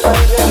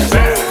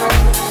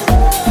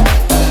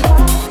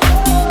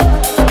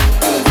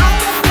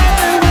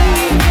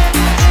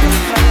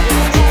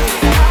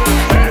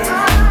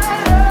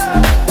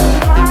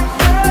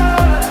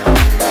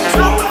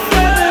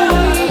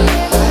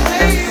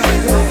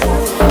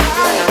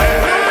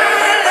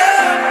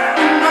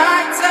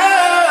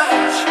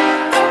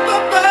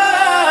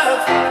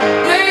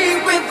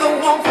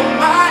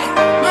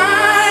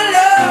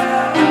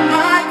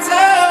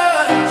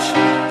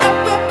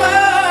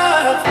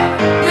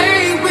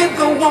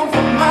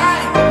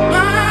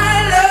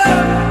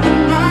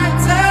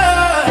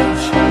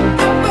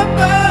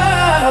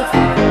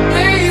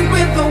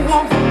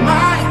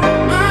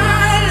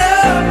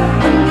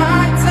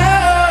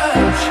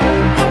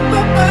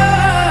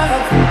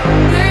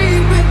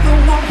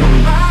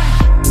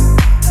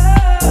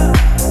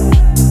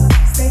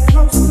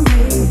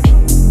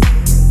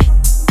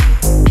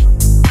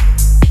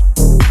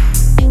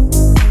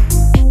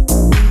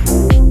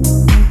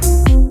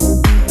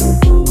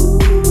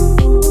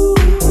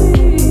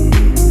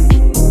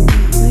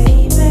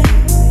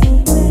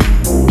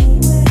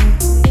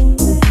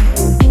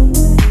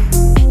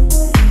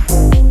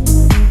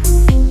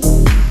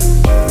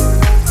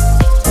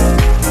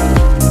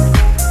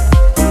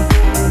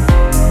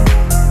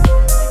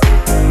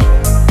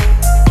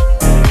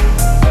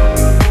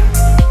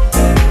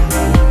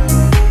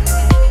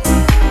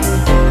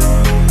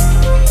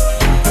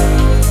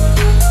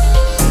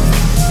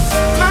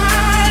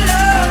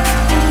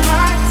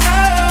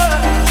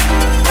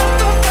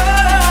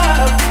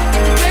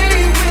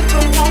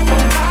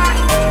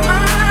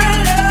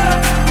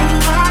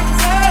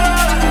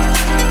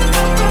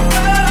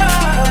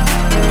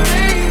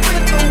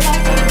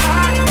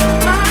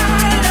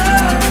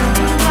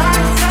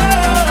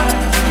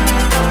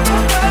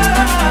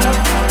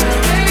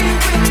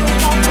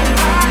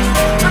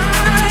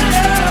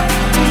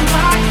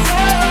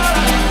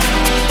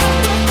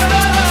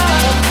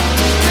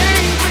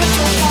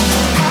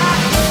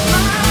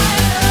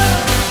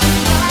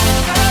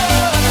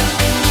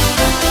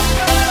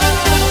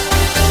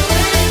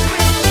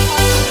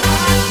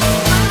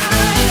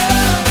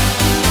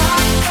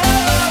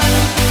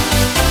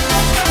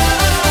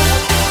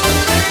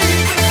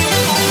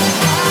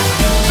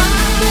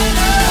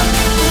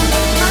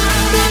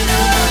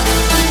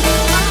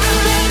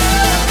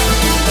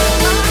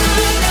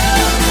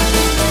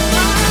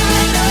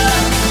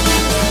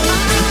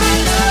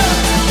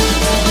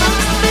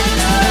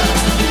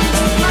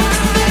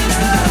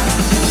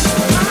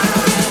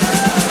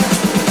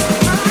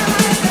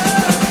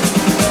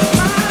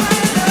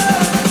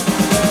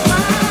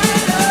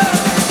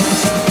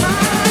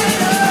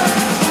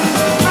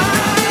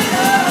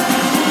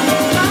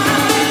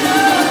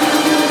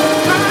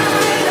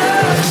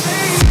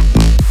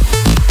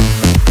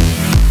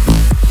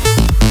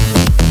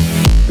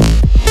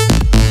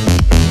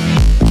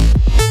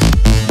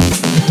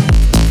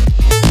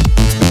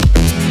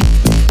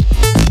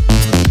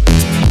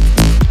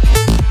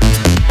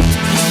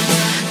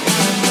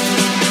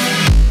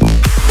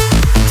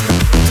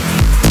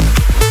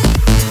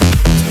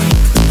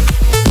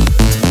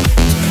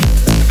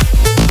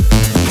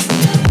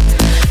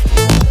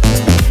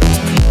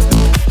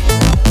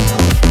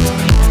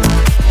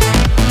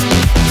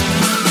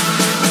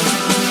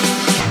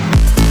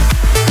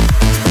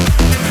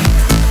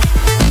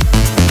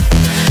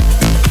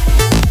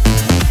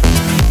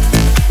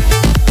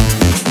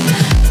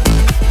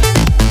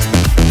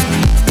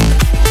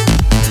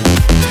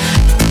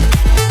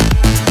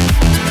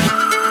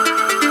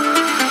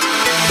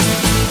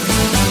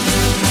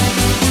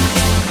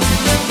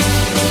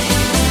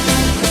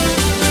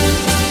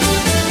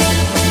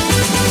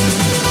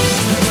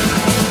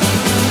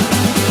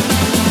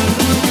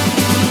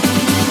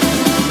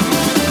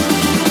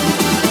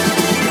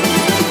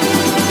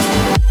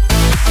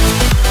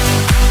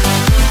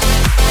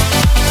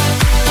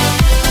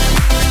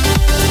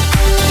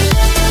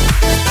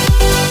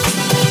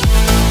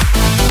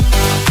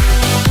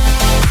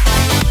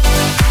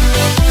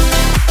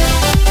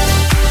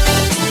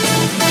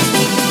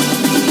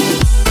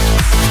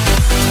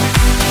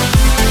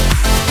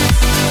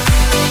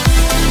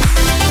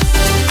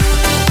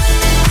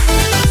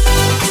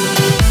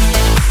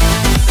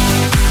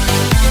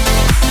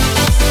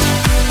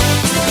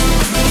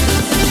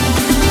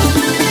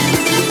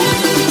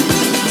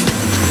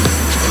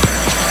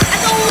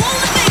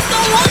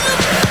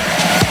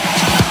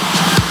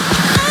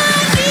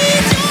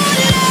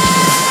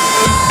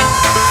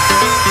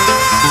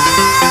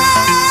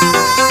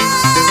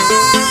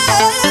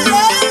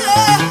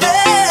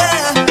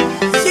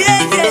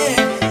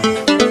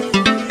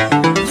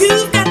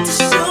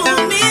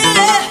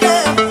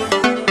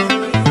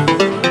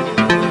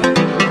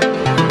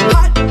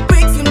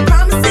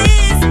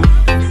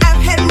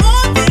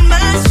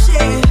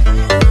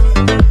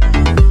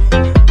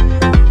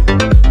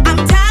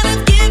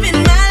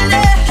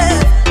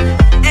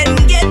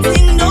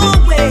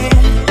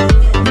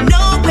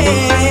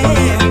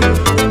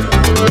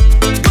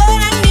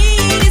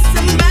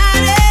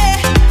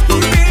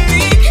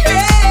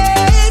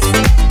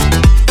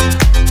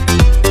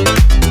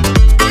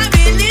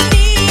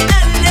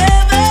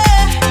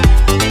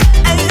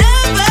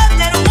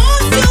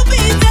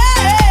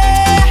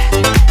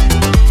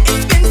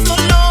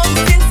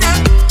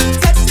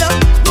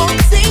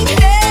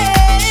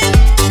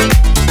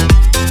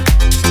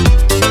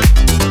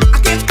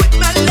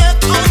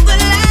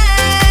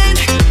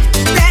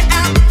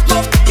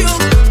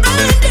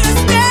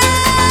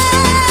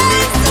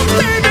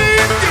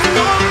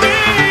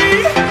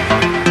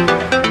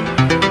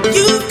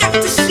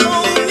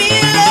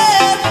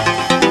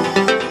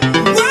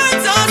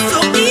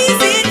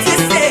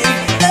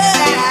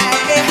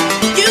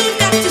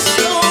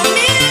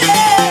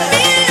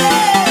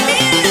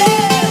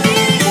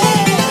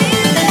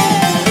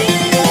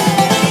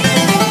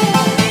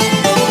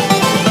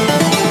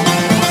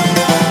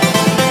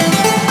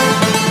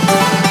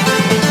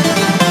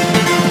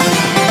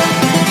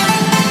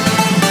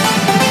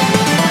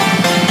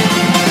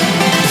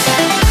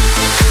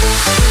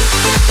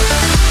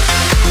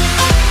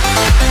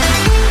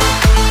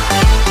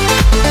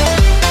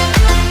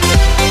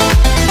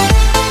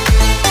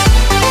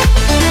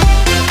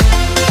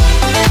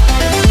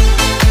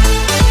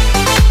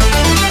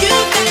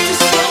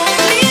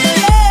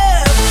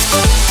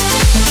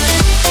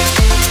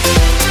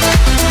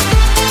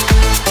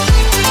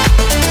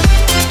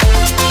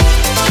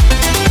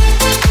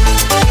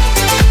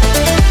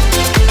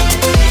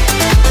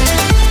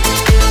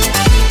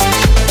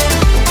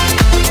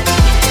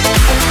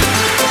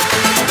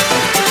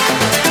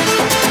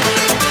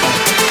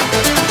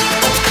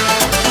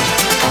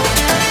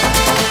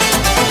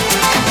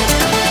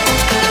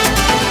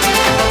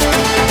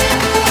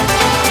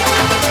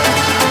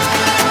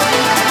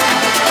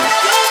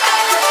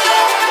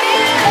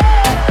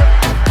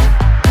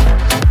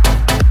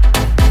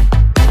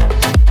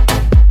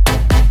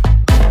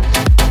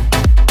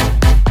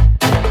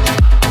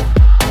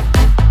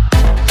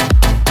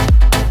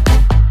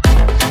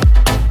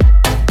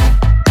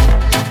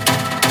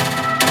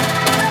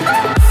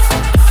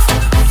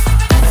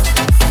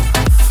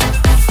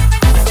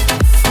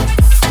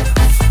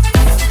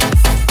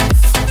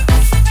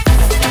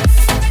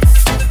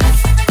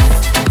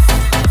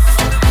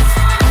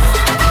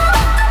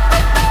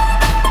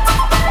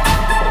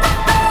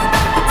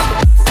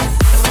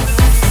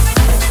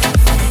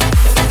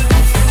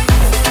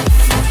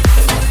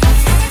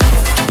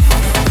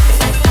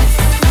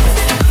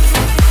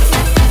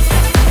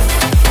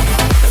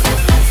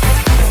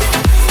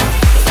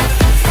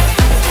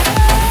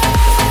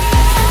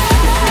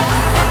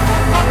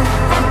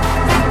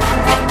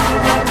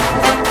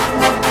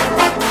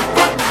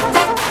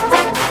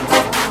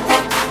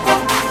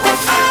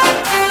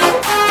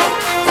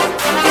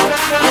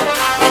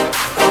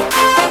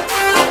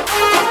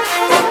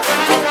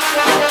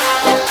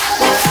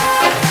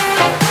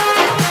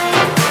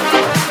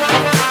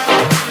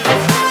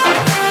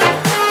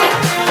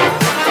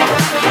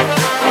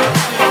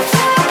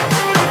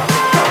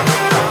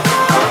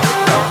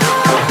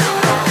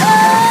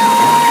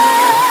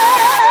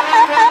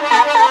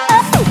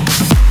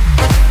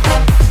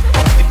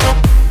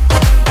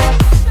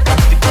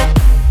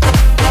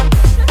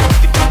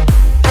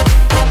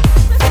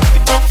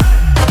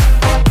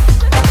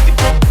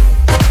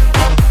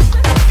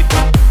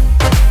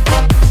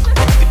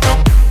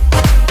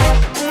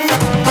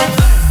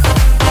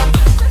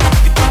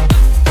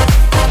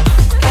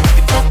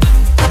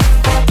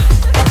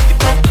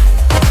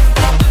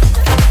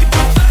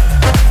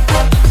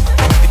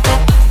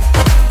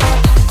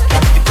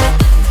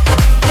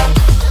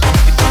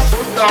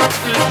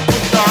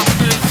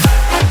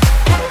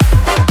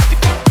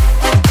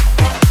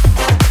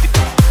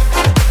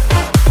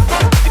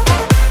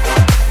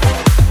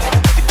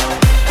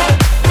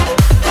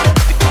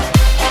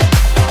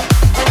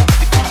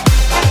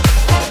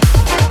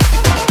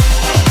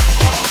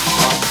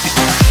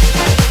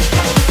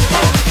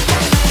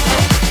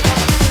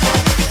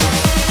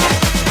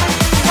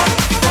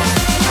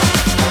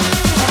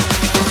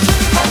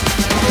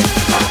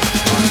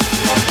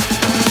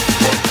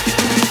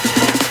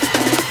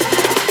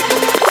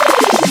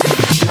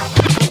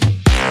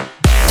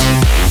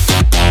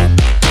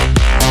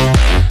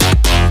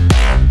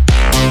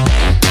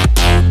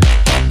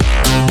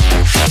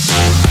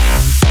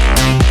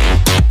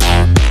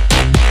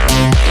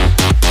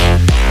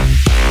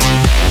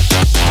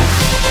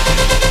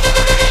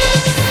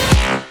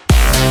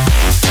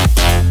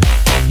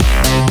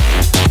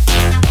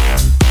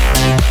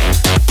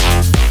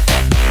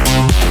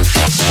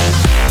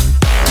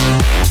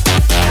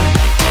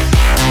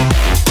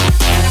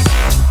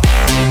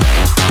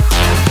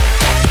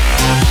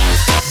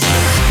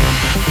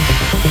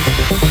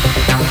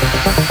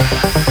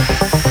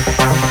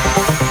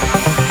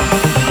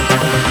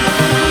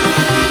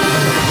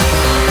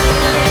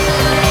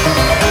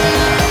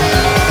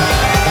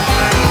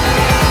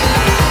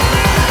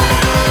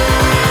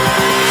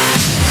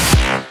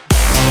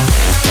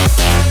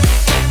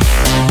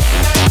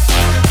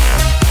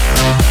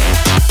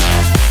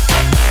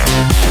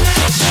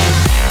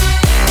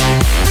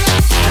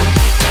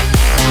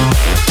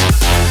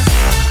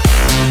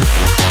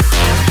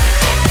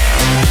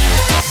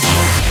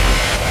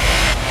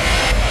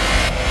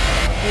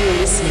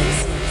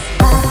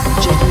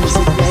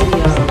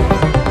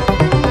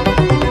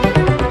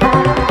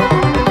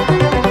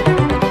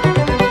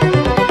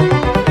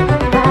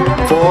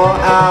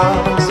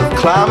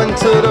Climbing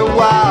to the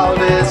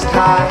wildest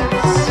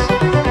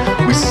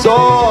heights, we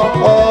saw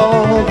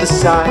all the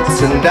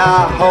sights, and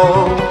I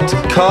hope to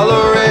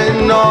color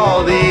in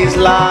all these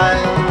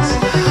lines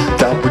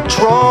that were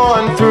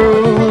drawn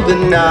through the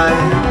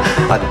night.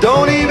 I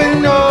don't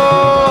even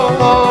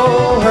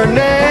know her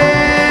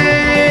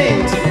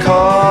name to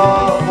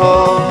call.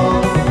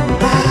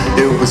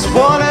 It was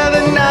one of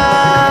the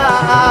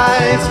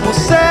nights we'll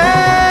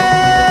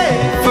say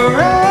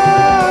forever.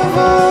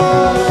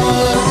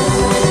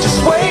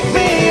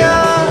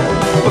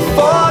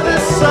 Before the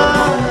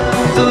sun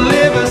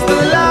delivers the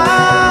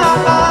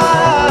light,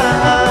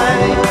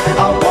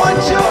 I want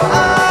your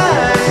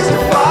eyes to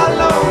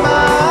follow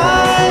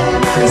mine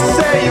and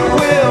say you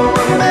will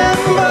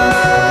remember.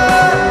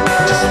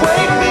 Just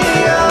wake me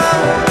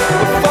up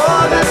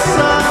before the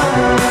sun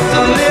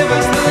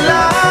delivers the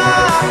light.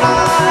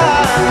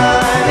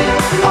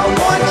 I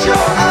want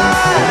your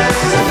eyes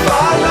to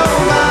follow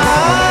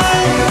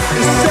mine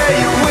and say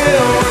you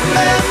will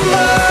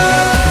remember.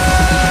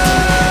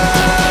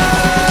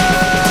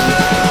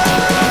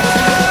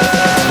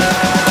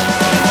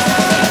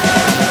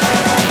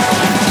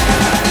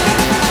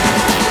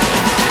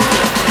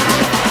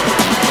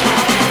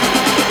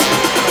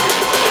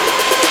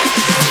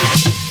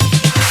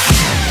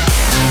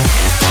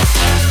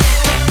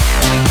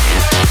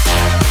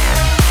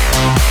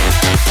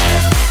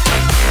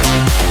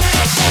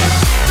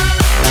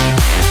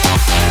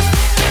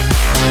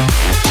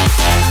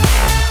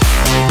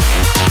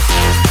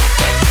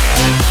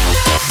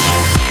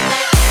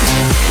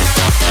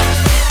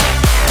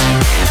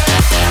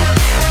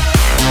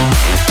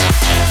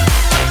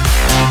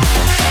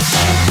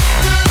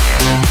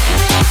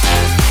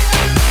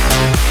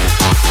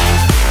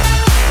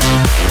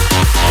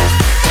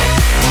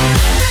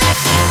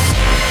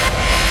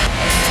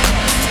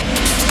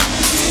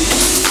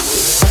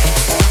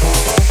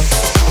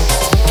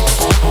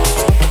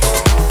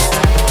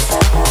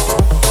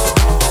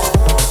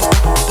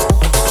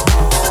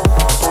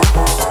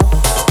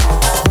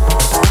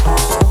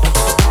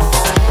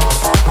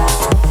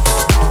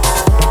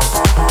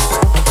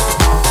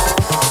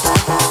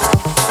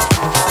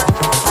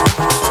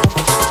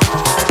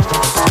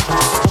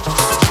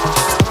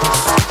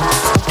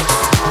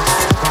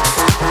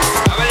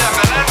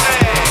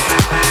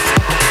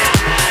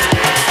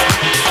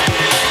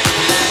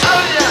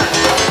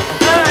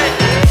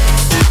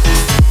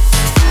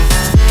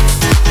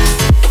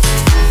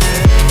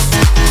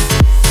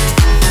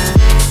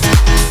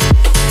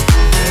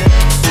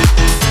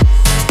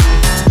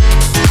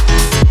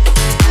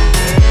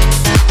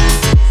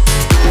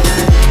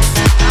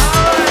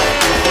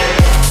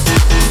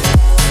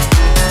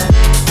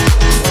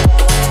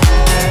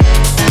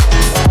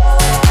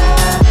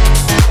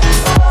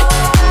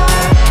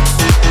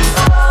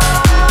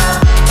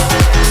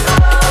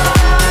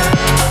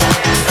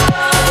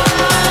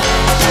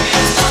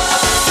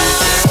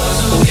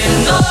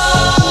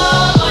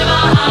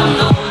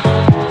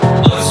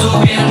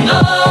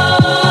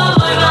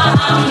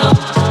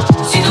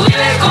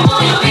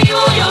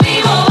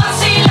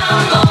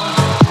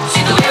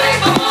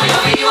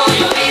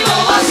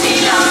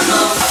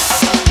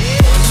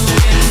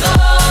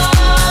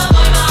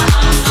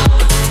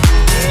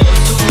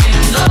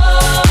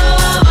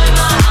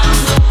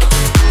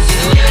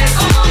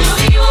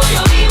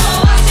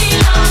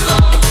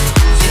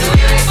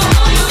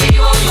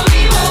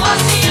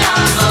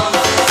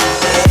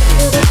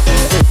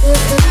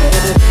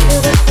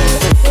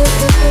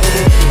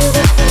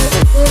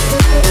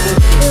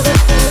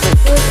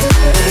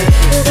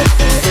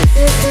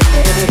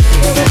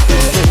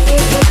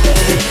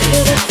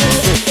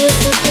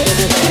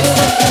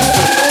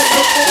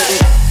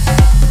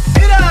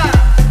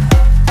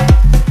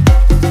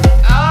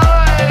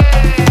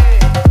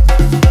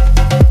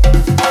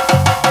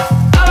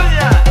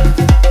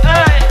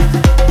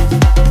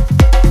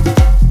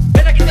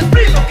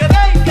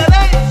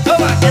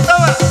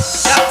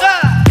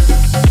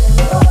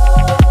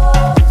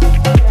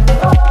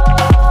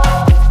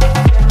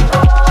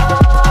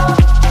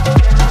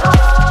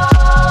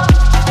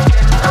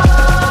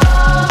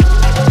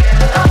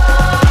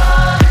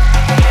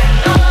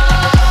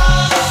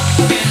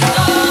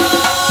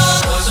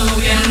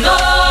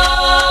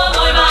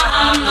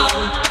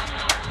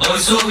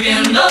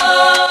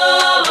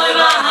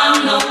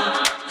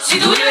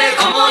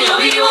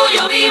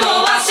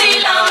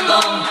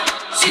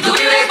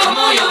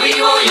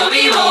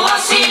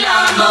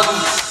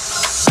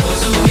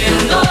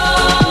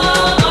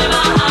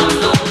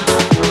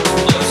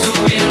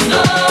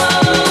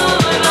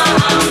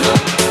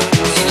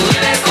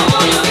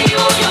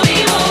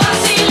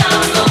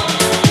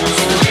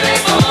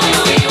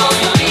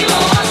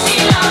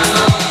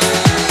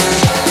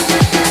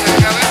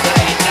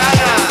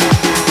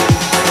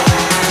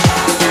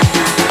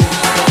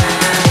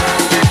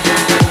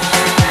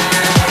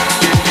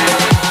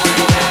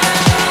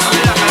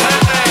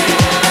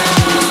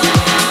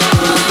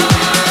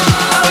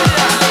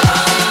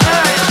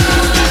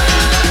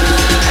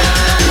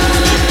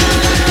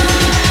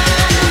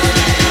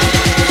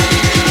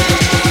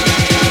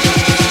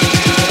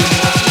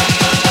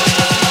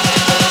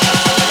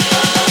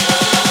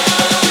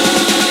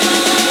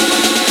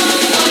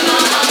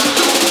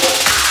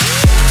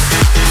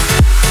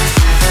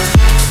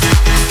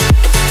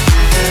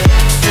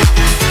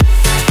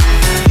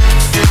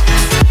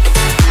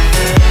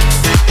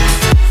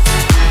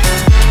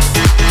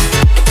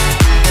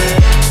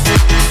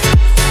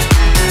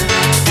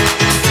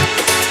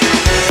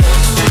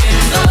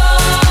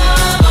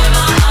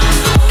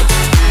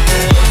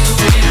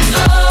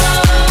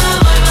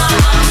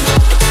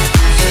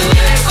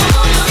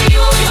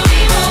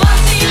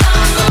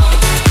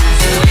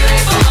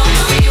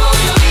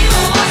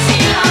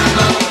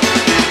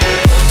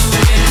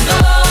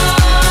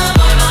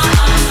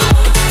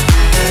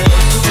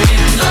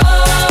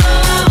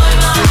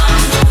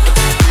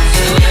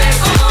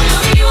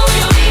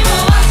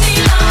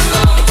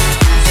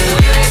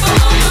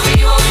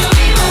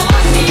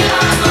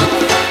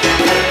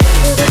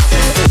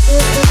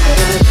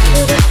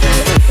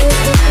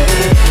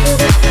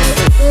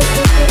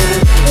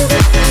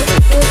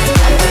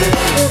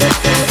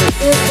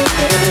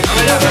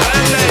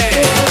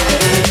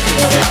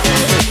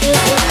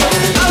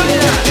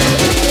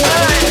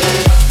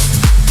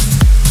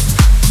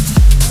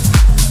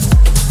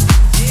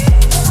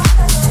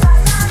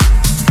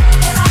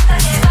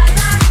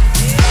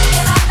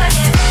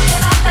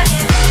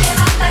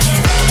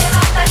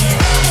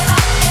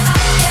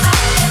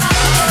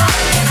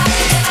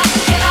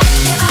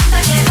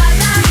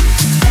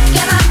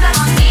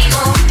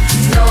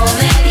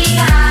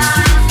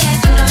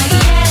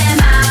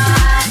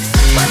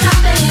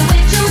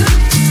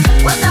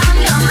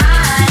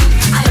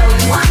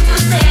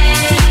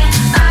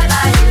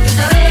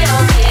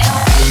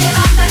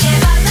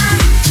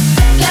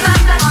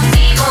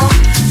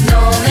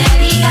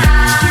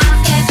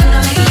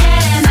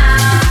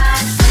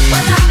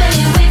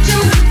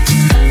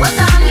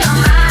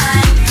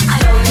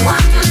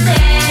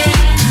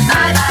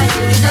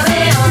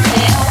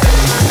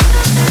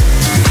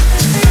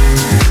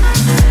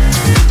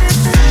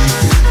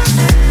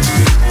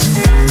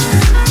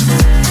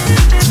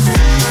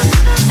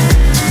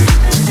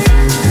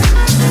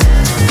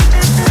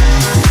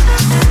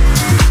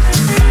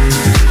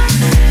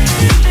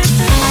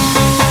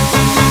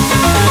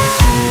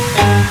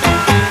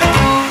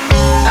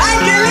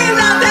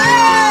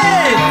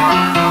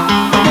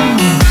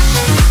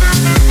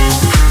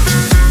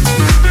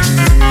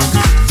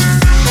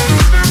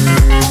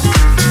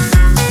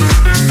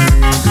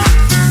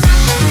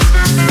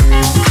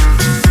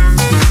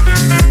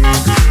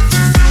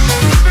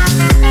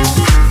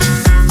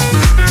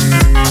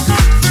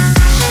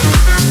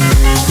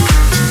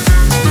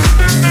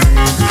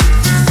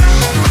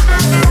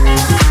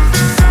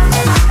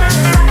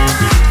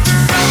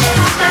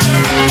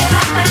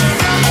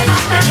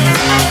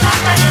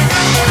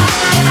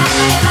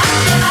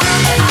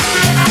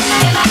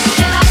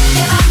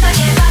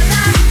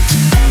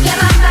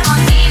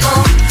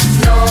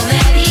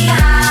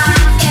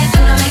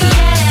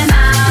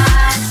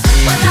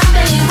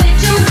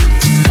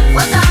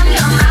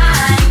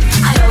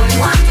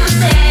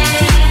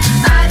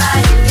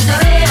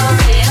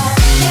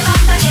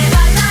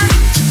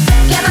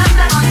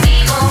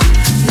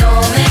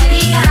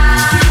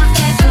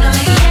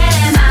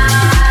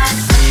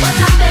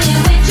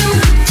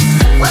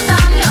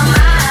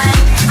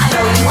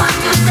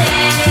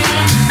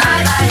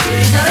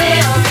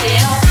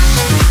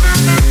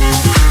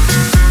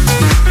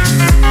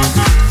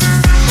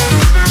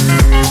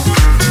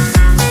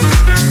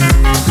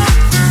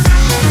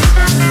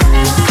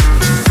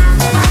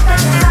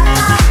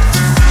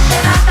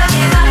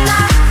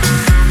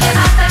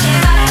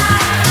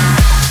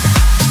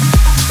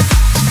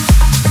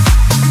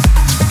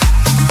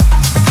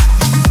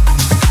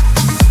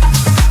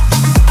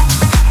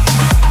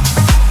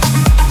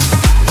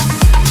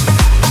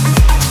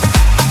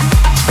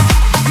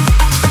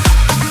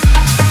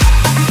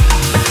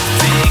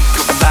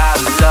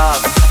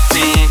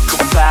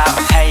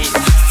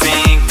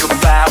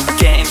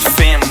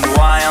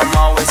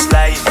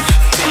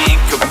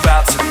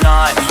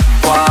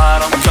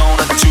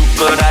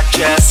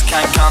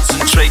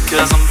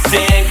 'cause I'm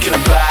thinking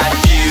about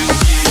you.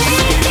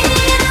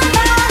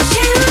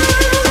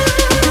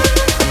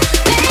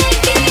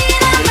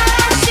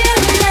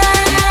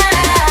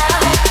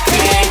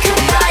 Think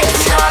about your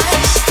touch,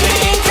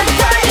 think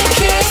about your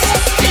kiss,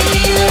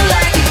 feel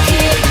like a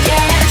kid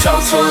again.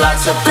 Total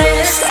lots of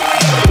bliss.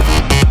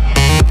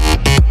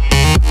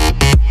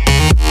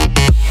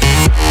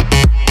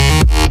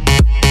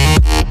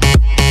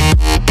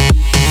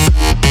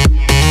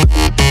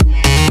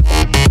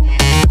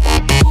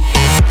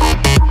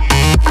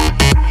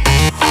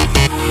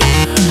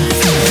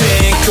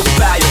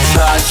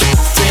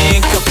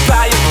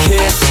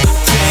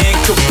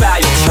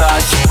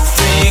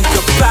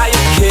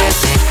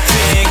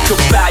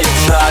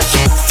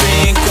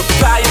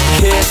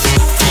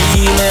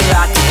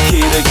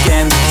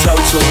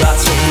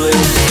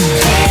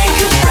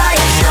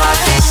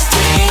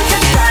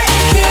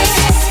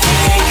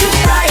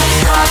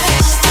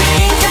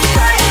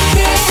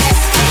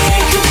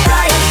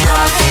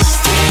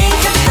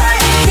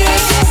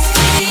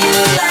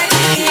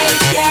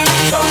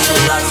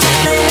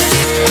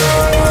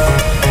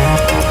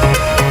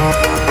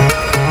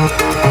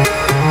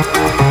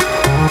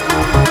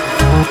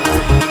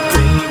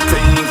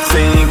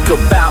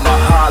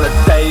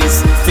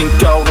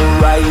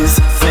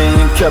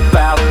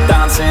 About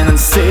dancing and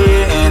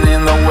sitting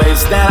in the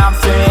waves. Then I'm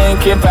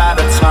thinking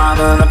about a time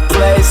and a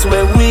place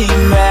where we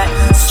met,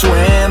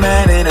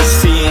 swimming in a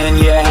sea and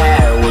your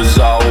hair was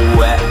all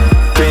wet.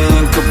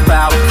 Think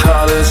about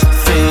colors,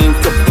 think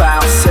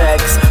about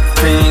sex,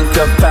 think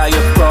about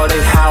your body,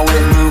 how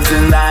it moves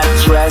in that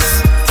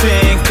dress.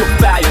 Think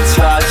about your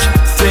touch,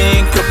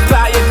 think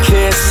about your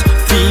kiss,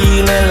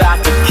 feeling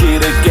like a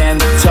kid again,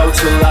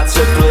 total lots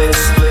of bliss.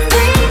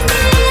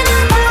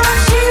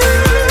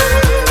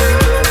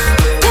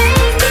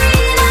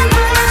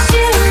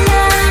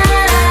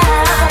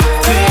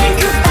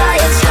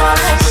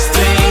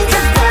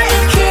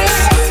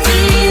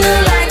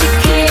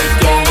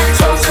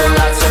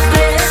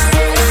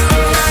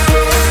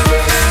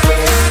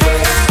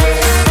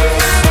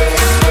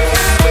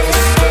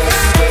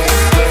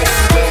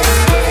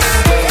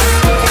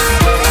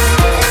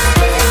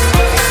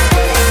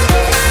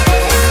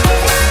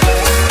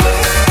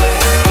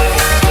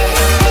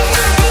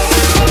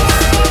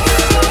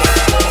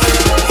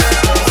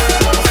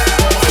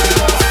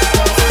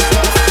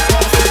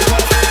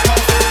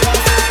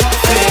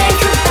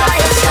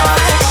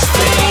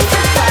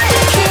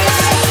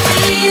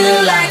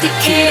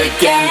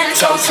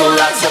 Total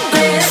lots of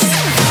bliss.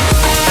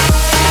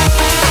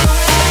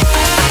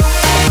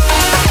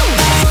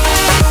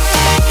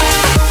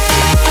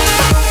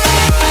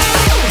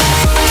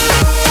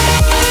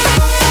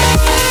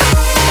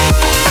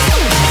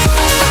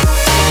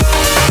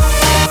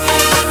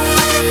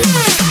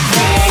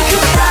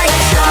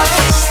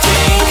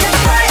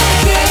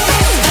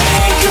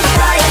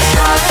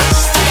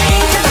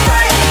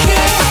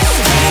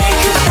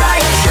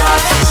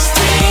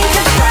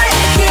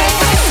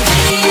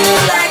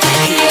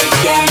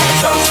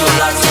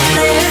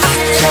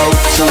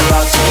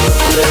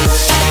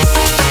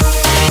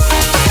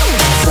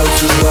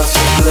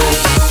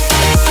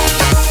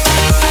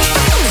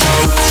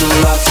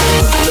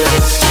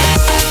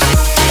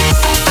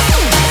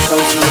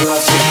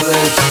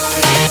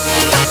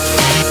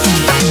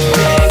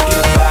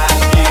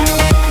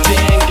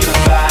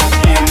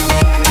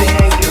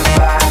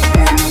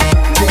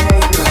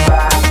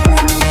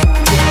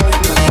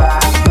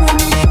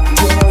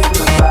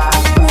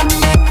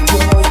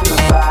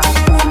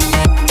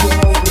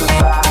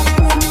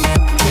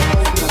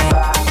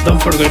 Don't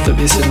forget to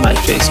visit my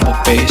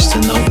Facebook page to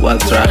know what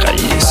track I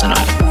use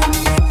tonight.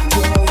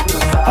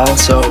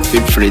 Also,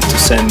 feel free to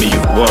send me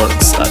your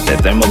works at the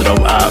Demo Drop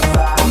app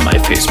on my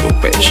Facebook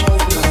page.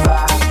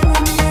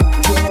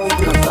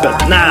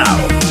 But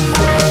now,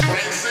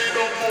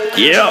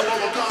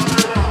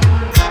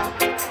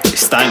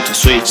 it's time to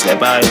switch the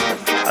vibe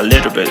a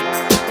little bit.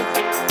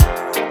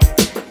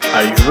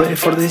 Are you ready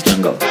for this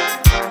jungle?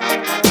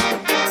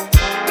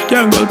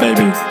 Jungle,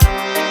 baby!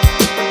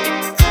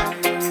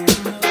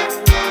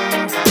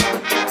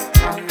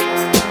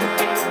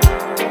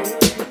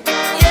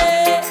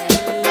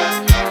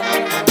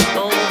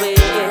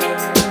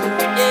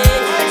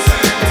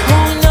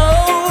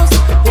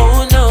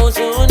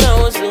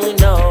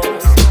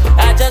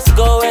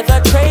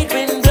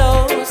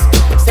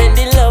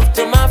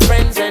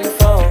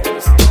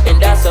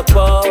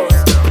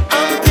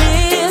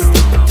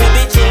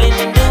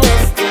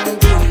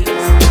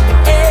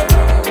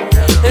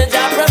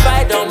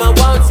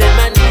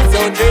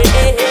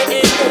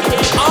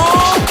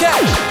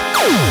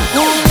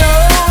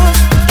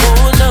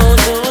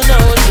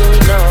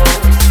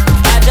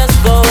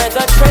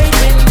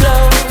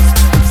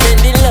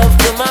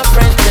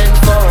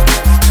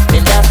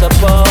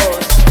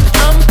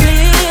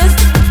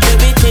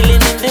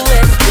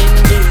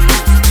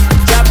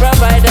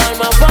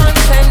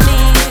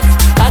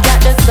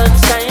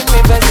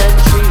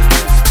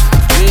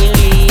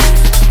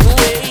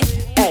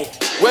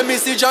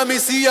 Me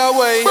see a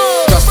way,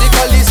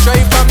 drastically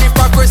straight from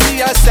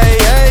hypocrisy I say,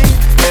 hey,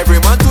 every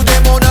man to them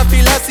them own a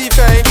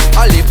philosophy.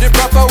 I live the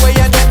proper way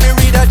and then me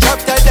read a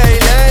chapter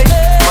daily.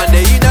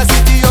 Monday in a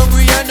city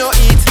hungry and no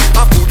eat,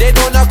 and food they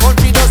down a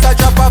country just a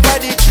drop off of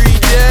the tree.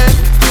 Yeah,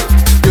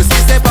 you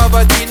see say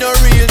poverty no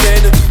real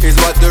then, is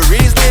what the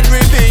reason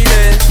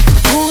revealing.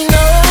 Who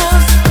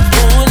knows?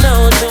 Who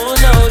knows? Who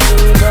knows?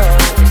 Who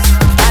knows?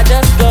 I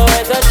just go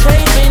where the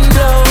trade wind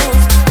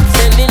blows,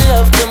 sending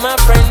love to my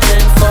friends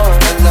and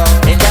foes,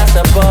 and I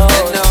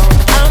suppose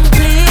I'm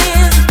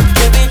pleased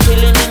to be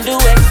chilling in the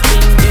West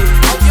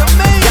Indies.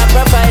 I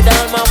provide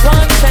all my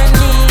wants and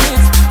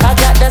needs. I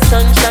got the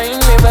sunshine,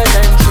 rivers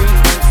and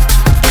trees,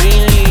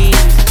 green leaves,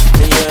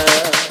 yeah.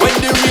 When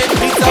the rain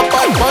beats up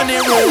at money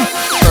room,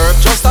 herb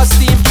just a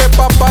steam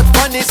pepper pot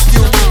money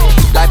stew.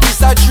 Life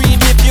is a dream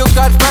if you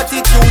got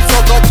gratitude. So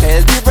go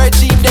tell the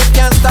regime they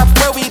can't stop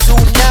what we do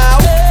now.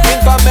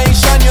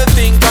 Information you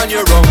think on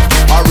your own,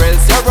 or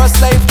else you're a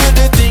slave to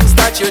the things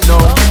that you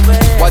know.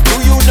 What do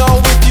you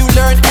know if you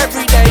learn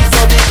every day? So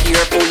be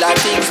careful of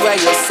things where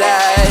you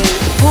say.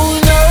 Who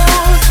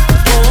knows?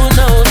 Who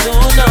knows? Who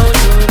knows?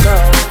 Who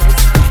knows?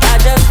 I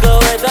just go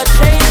where the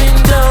trade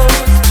wind blows,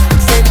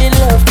 sending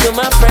love to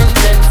my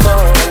friends and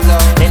foes,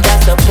 and I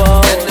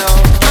suppose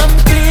I'm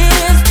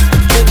pleased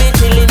to be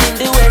chilling in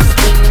the West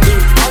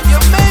Indies.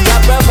 I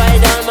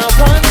provide all my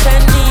wants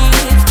and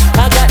needs.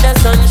 I got the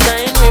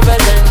sunshine,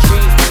 rivers and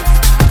trees,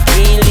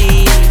 green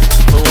leaves.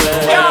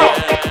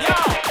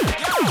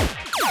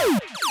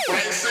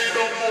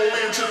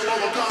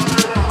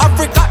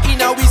 Africa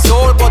in our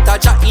soul, but a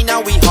Jah in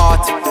our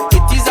heart.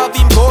 It is of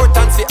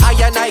importance for I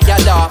and I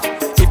gather.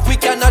 If we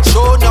cannot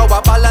show now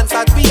a balance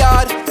that we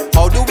had,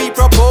 how do we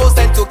propose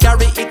then to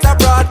carry it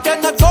abroad?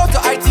 Cannot go to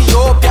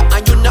Ethiopia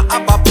and you not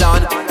have a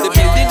plan. The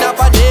building of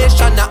a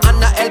nation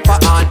and a helper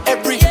on.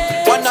 Every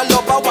one a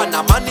lover, one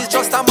a man is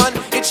just a man.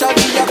 It shall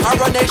be a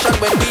coronation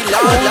when we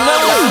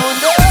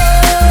land.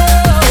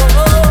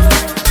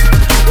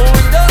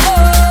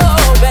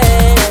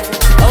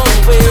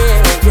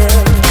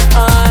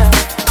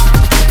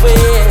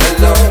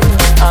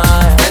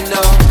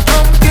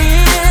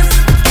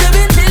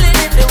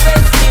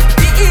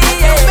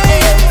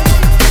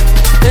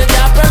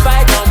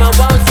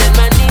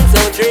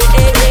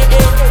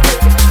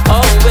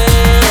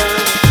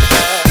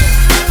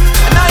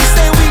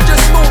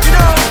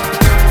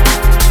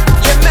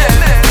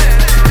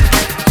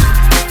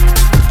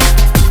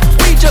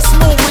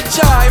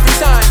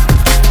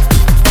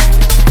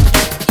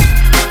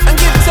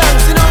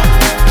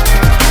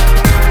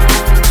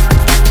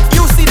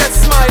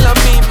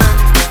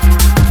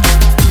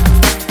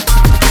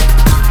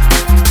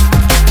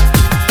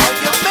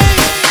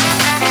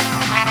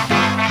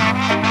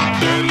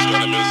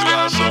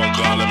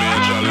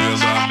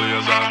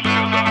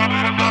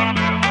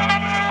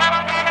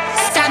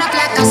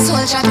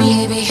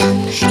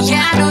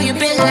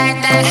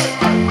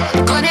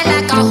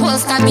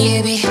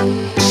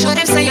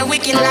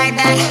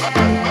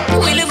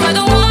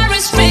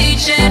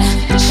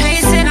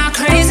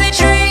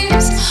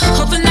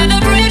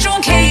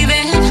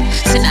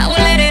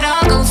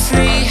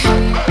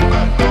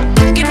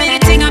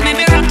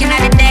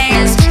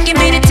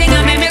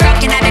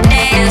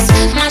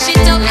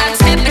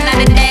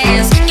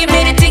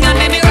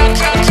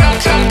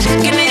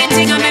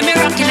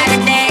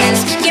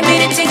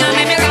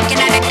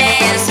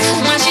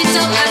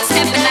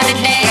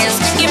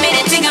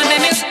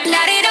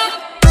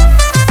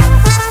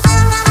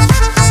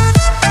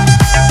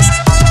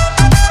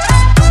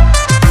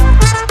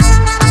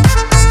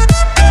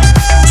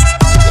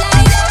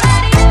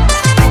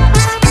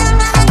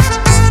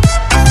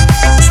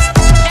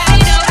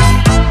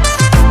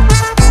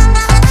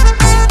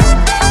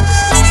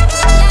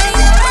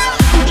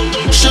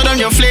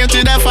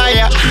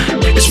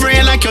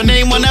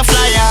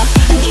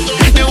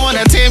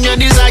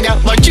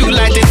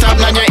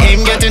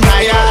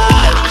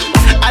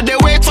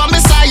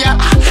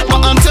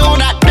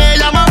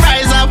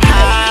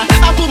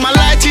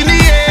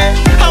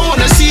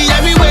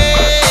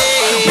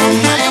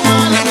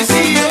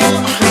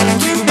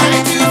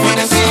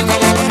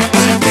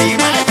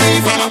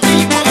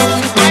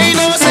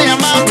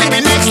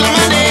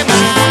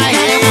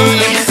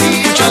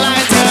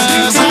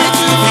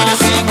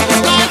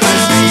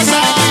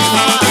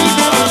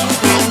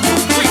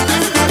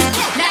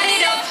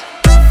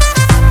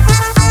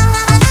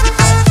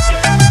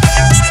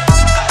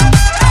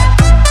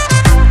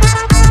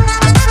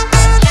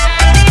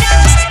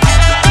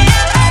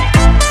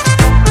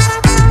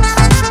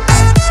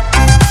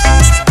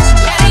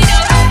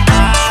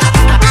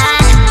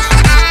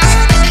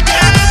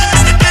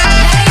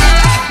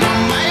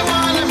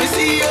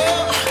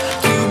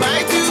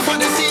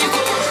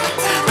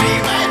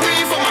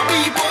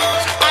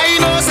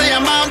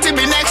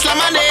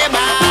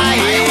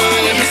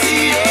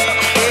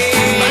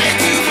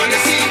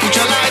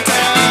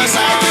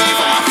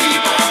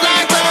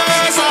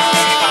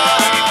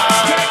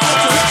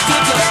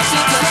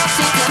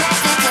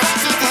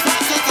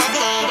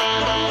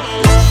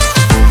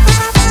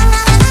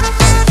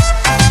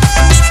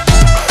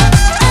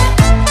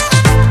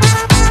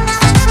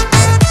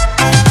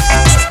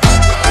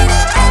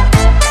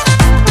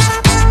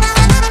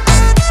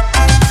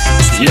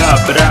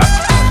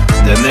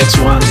 The next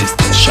one is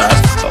the chart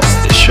of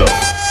the show.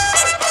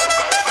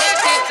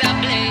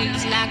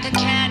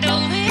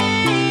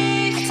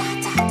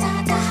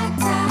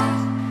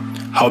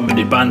 How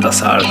many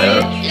bandas are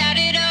there?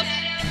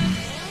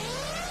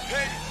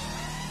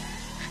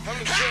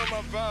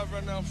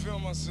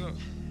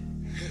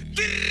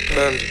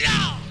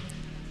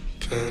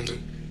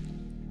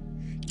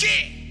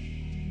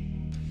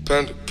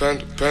 Panda,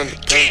 panda, panda,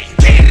 panda.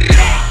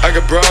 I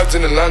got broads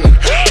in Atlanta,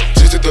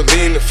 just to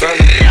lean the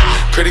family.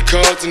 Credit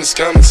cards in the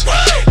scammers,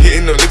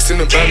 hitting the licks in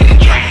the van.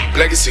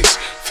 Legacies,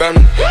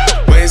 family,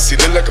 wait and see,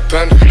 look like a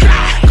panda.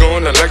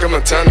 Going out like a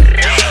Montana,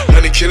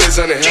 honey killers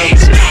on the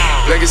helmets.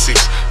 Legacies,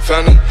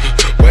 family,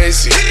 wait and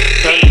see,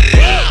 family.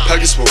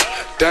 Pockets full,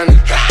 Danny,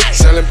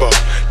 selling ball,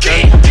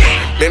 candy.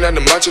 Man on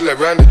the macho like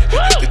Randy,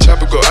 the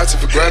chopper go out to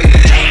for granted.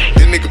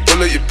 This nigga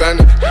bullet, you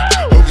bandit.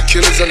 Hope you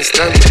killers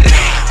understand it.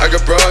 I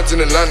got broads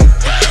in Atlanta,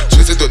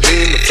 twisted to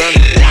lean in the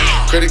family.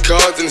 Credit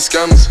cards and the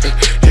scammers,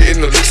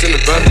 hitting the licks in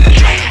the van.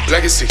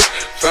 Legacies,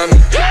 family,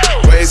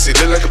 wait and see,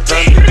 look like a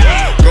panda.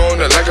 Going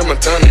out like a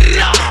Montana,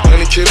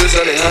 honey killers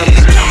on the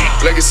hammers.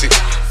 Legacies,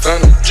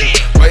 family,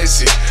 wait and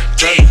see,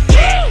 family.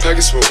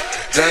 Package full,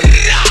 Danny,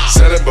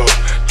 selling ball,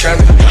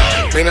 candy.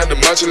 Man out the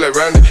macho like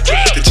Randy,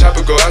 the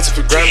chopper go out to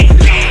for granted.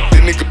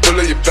 This nigga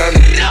bullet, you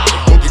bandit.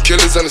 Hope you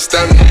killers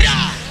understand me.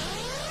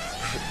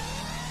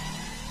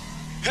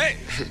 Hey!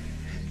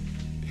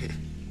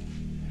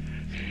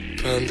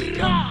 Panda,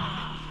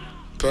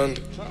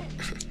 panda,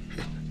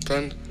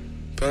 panda,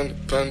 panda,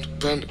 panda,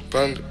 panda,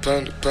 panda,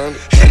 panda, panda.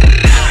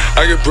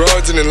 I get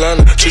broads in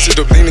Atlanta, twisted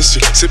up lean and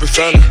shit, sippin'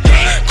 fountain.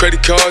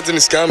 Credit cards and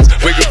the scammers,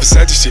 wake up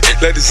beside this shit,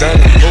 let designer,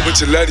 whole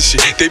bunch of ladder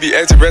shit. They be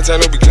acting rats, I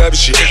know we clapping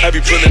shit. I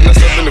be pulling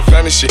us up in the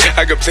finest shit.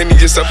 I got plenty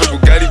of stuff with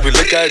Bugatti, but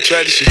look how I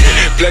try this shit.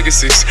 Black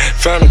is 6,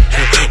 fountain,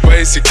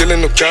 why is he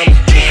killing no comma?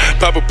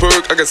 Pop a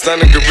perk, I got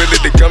stunning gorilla,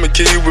 they come and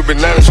kill you with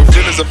bananas. For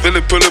feelings, I feel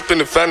it, pull up in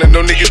the fountain.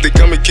 No niggas, they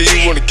come and kill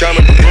you on the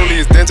comment.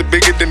 Broly is dancing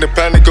bigger than the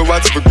pound, they go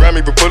out to the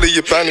Grammy, but pull it,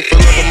 you pound it, pull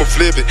up, I'ma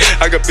flip it.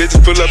 I got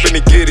bitches pull up and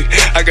they get it.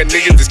 I got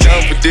niggas that's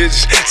counting for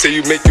digits. Say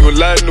you make you a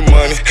lot of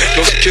money.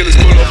 No some killers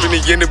pull up in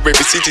the end of baby.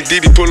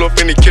 CTDD pull up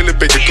in the killer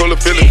baby. Cola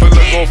fill it, pull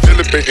up gon' fill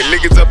it baby.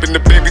 Niggas up in the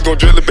baby gon'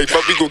 drill it baby.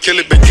 Fuck we gon'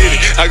 kill it baby. Get it.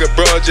 I got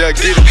broad, yeah I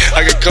get it.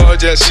 I got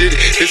cards, yeah I shit it.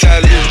 This how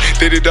I live.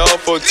 Did it all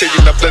for a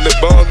ticket. I play the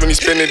bombs when he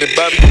spinning the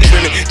Bobby gon'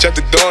 spin it. Chop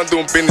the dawn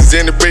doing business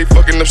in the break.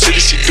 Fucking up shit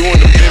she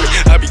doing the minute.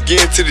 I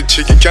begin to the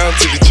chicken, count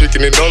to the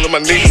chicken, and all of my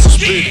niggas are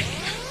split.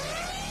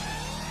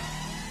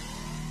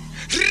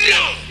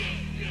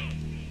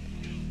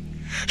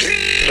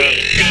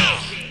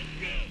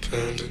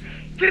 Panda,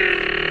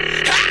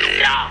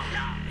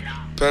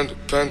 panda,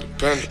 panda,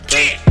 panda,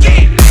 panda.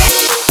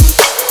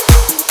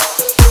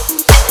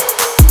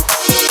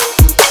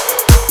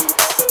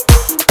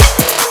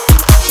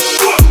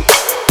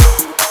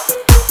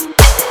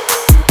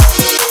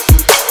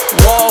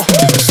 Whoa.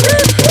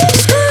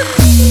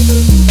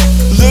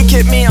 Look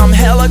at me, I'm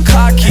hella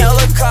cocky.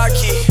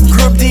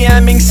 Group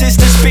DMing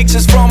sisters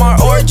pictures from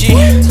our orgy.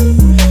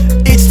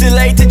 It's too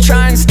late to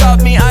try and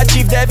stop me. I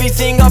achieved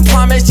everything I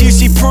promised you.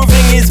 See,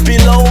 proving is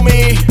below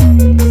me.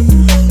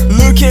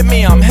 Look at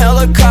me, I'm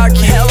hella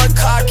cocky.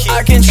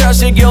 I can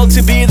trust a girl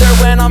to be there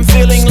when I'm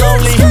feeling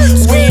lonely.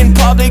 We in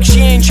public, she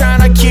ain't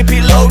tryna keep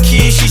it low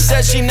key. She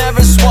said she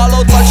never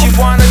swallowed, but she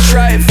wanna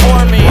try it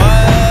for me.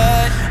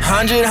 What?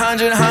 100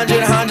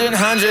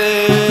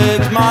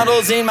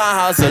 models in my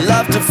house, I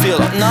love to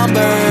feel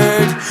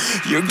outnumbered.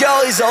 Your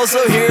girl is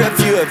also here if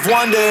you have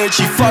wondered.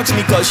 She fucks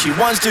me cause she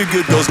wants to.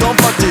 Good girls don't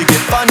fuck to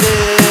get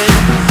funded.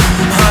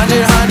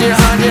 100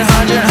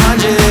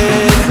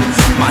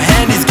 my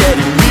hand is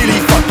getting really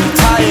fucking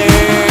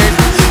tired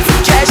from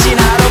cashing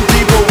out on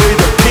people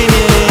with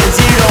opinions.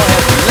 You don't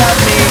have to love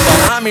me, but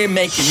I'm here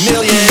making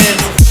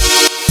millions.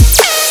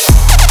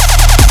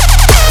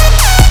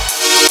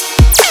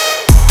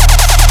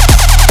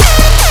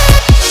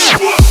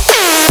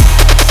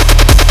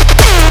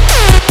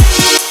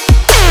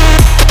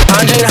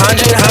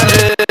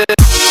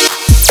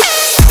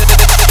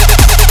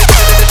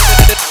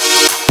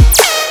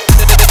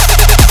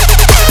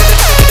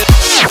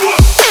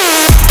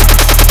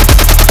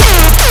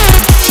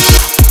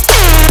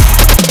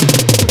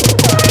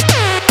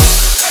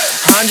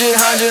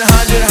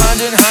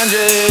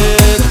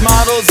 100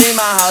 models in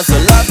my house, I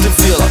love to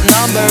feel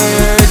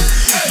outnumbered.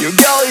 Your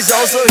girl is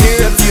also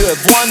here if you have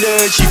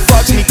wondered. She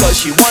fucks me cause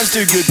she wants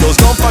to. Good girls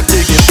don't fuck to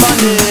get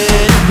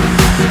funded.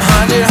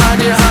 100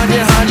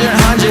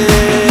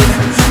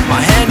 my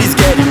hand is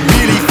getting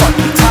really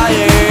fucking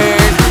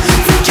tired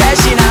from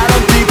cashing out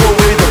on people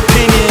with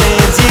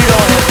opinions. You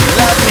don't have to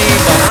love me,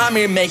 but I'm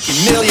here making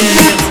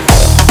millions.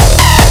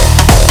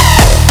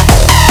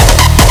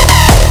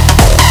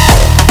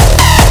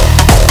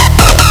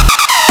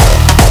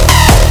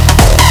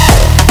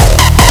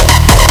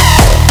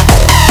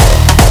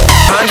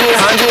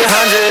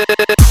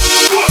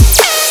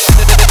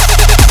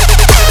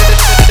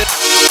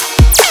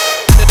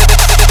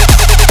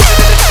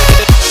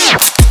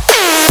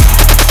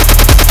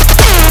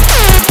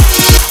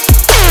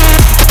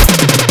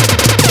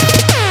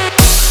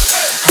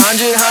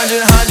 100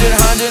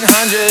 100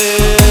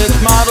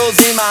 models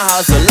in my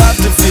house, I love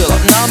to feel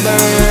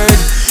outnumbered.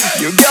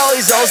 Your girl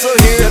is also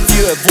here if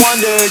you have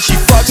wondered. She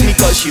fucks me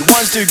cause she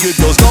wants to. Good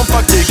girls don't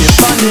fuck to get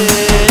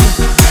funded.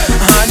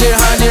 100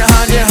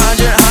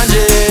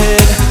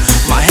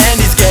 My hand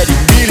is getting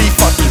really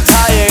fucking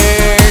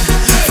tired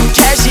from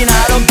cashing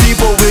out on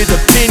people with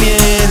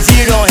opinions.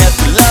 You don't have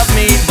to love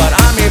me, but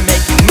I'm here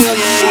making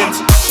millions.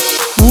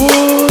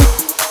 What?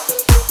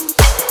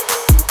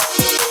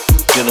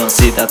 You don't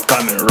see that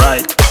coming,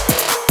 right?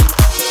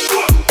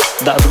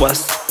 That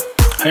was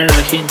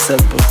Henry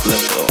himself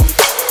playing off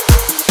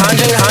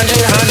 100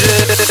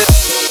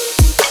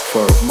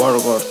 for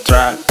Borgor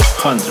track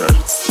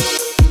Hundreds.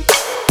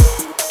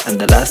 And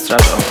the last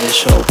track of the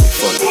show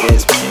before the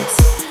guest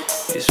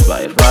mix is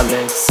by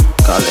Ralex,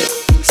 called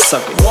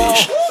Sucking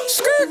Fish.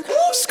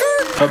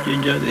 Hope you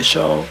enjoyed the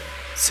show.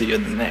 See you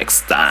the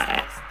next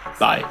time.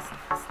 Bye.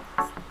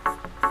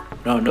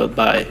 No, not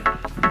bye.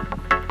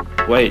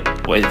 Wait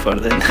for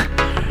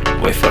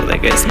the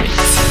guest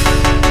mix.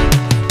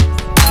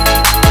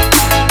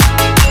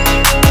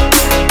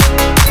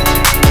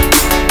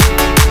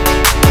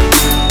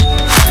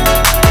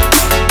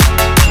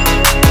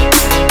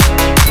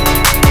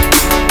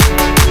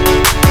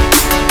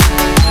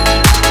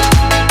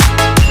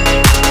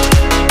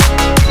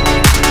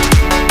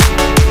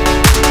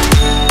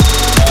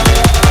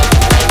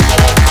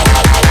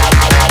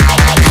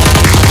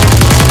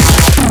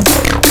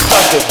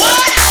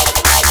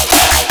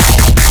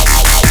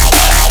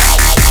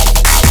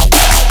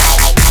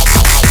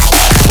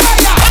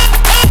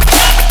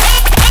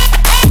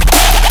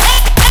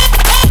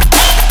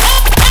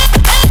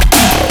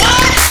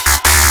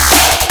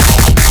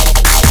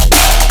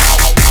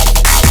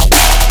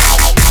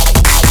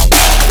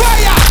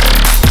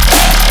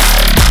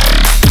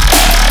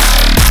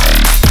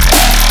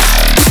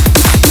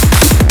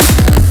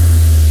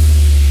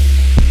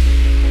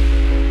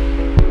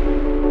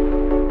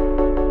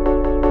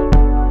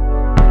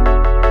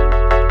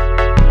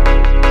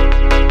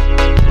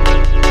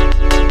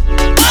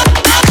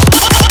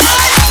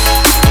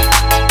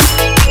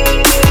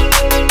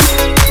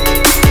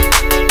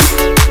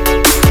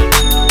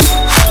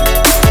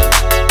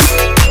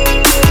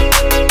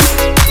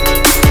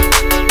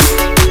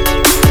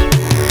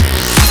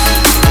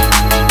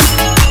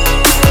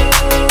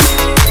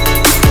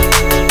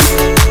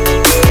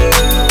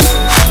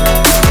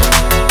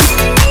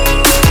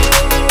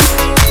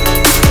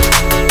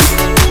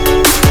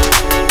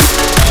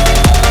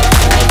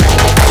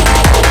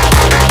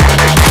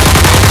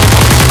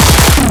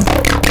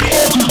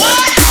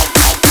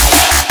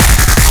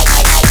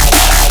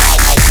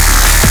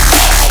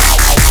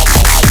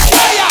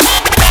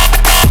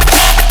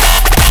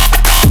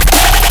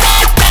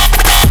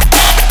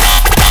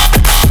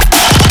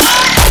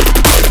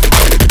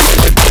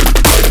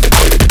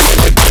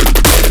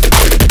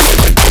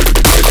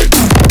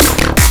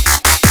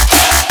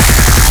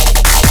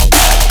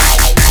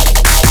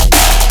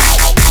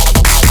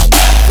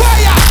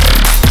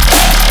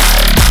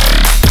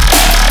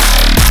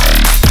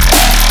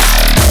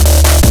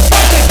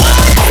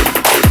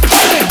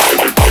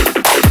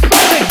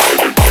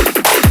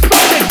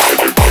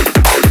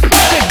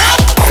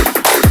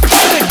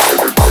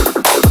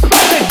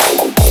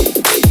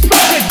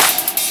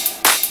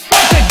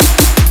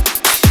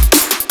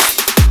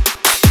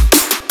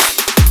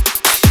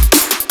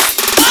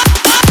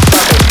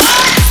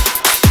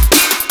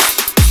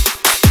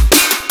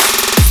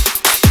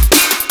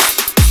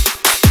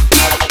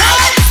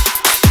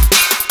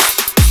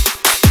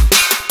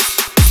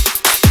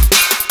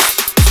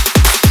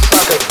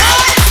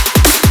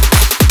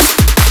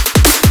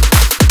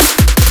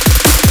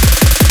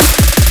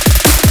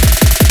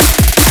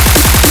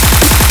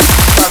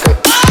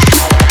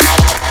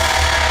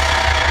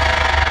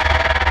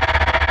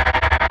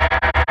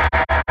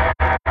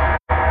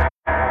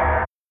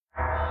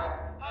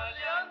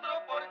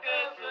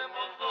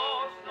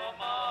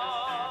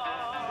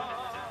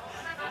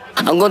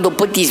 I'm going to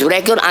put this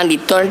record on the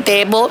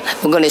turntable.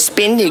 We're going to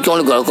spin. It's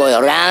going to go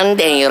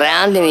around and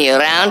around and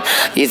around.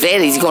 You say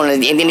it's going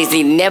to, and then it's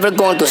never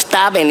going to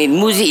stop. And the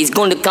music is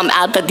going to come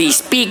out of the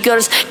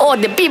speakers. Oh,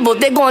 the people,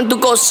 they're going to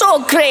go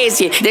so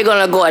crazy. They're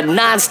going to go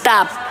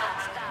non-stop.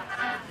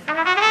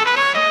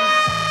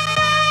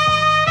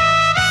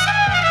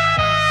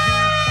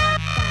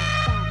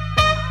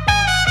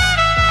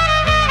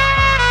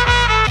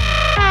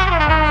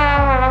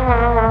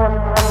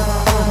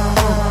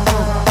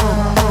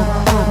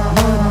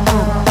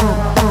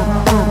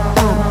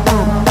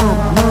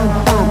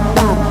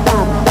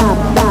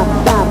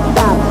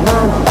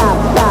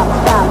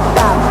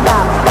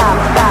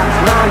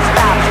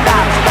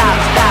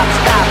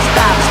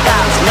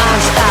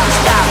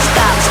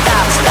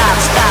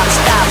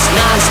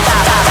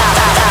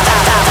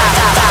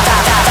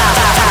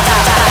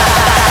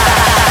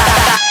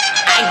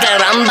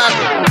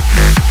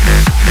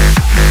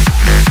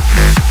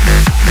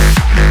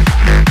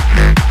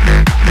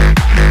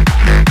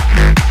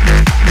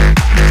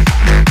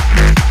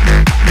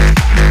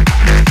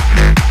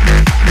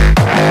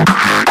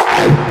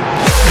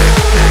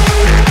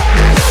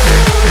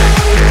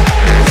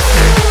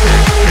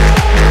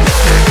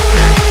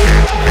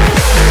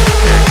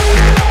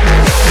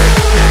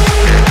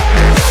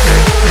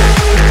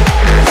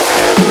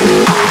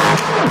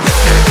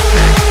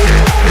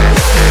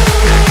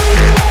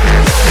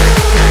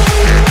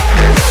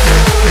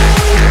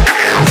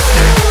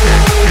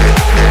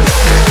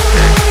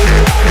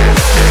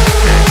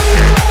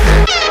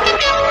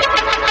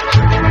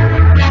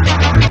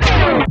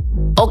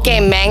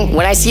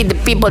 I see the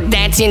people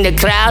dancing in the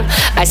crowd.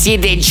 I see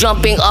they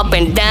jumping up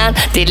and down.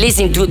 They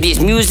listen to this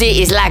music.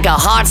 It's like a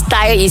hard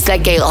style. It's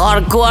like a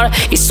hardcore.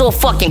 It's so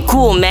fucking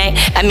cool, man.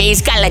 I mean,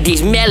 it's got like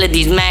these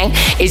melodies, man.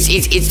 It's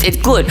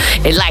good.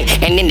 It's like,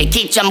 and then the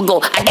kick drum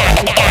go, and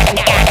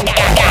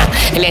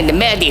then the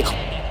melody.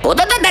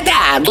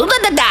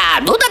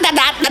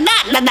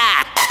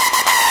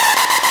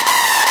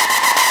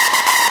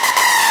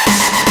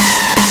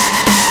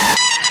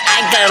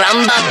 Ay,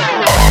 caramba.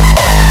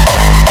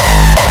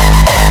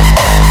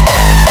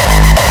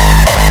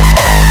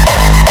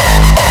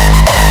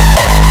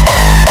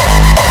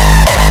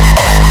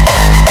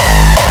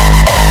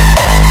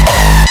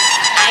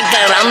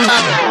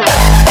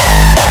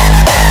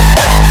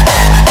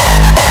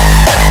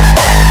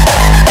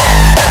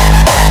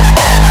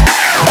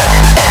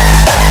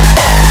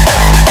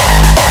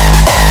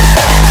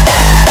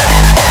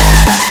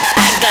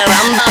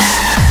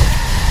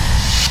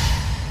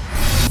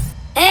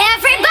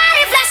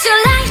 Everybody flash your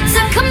lights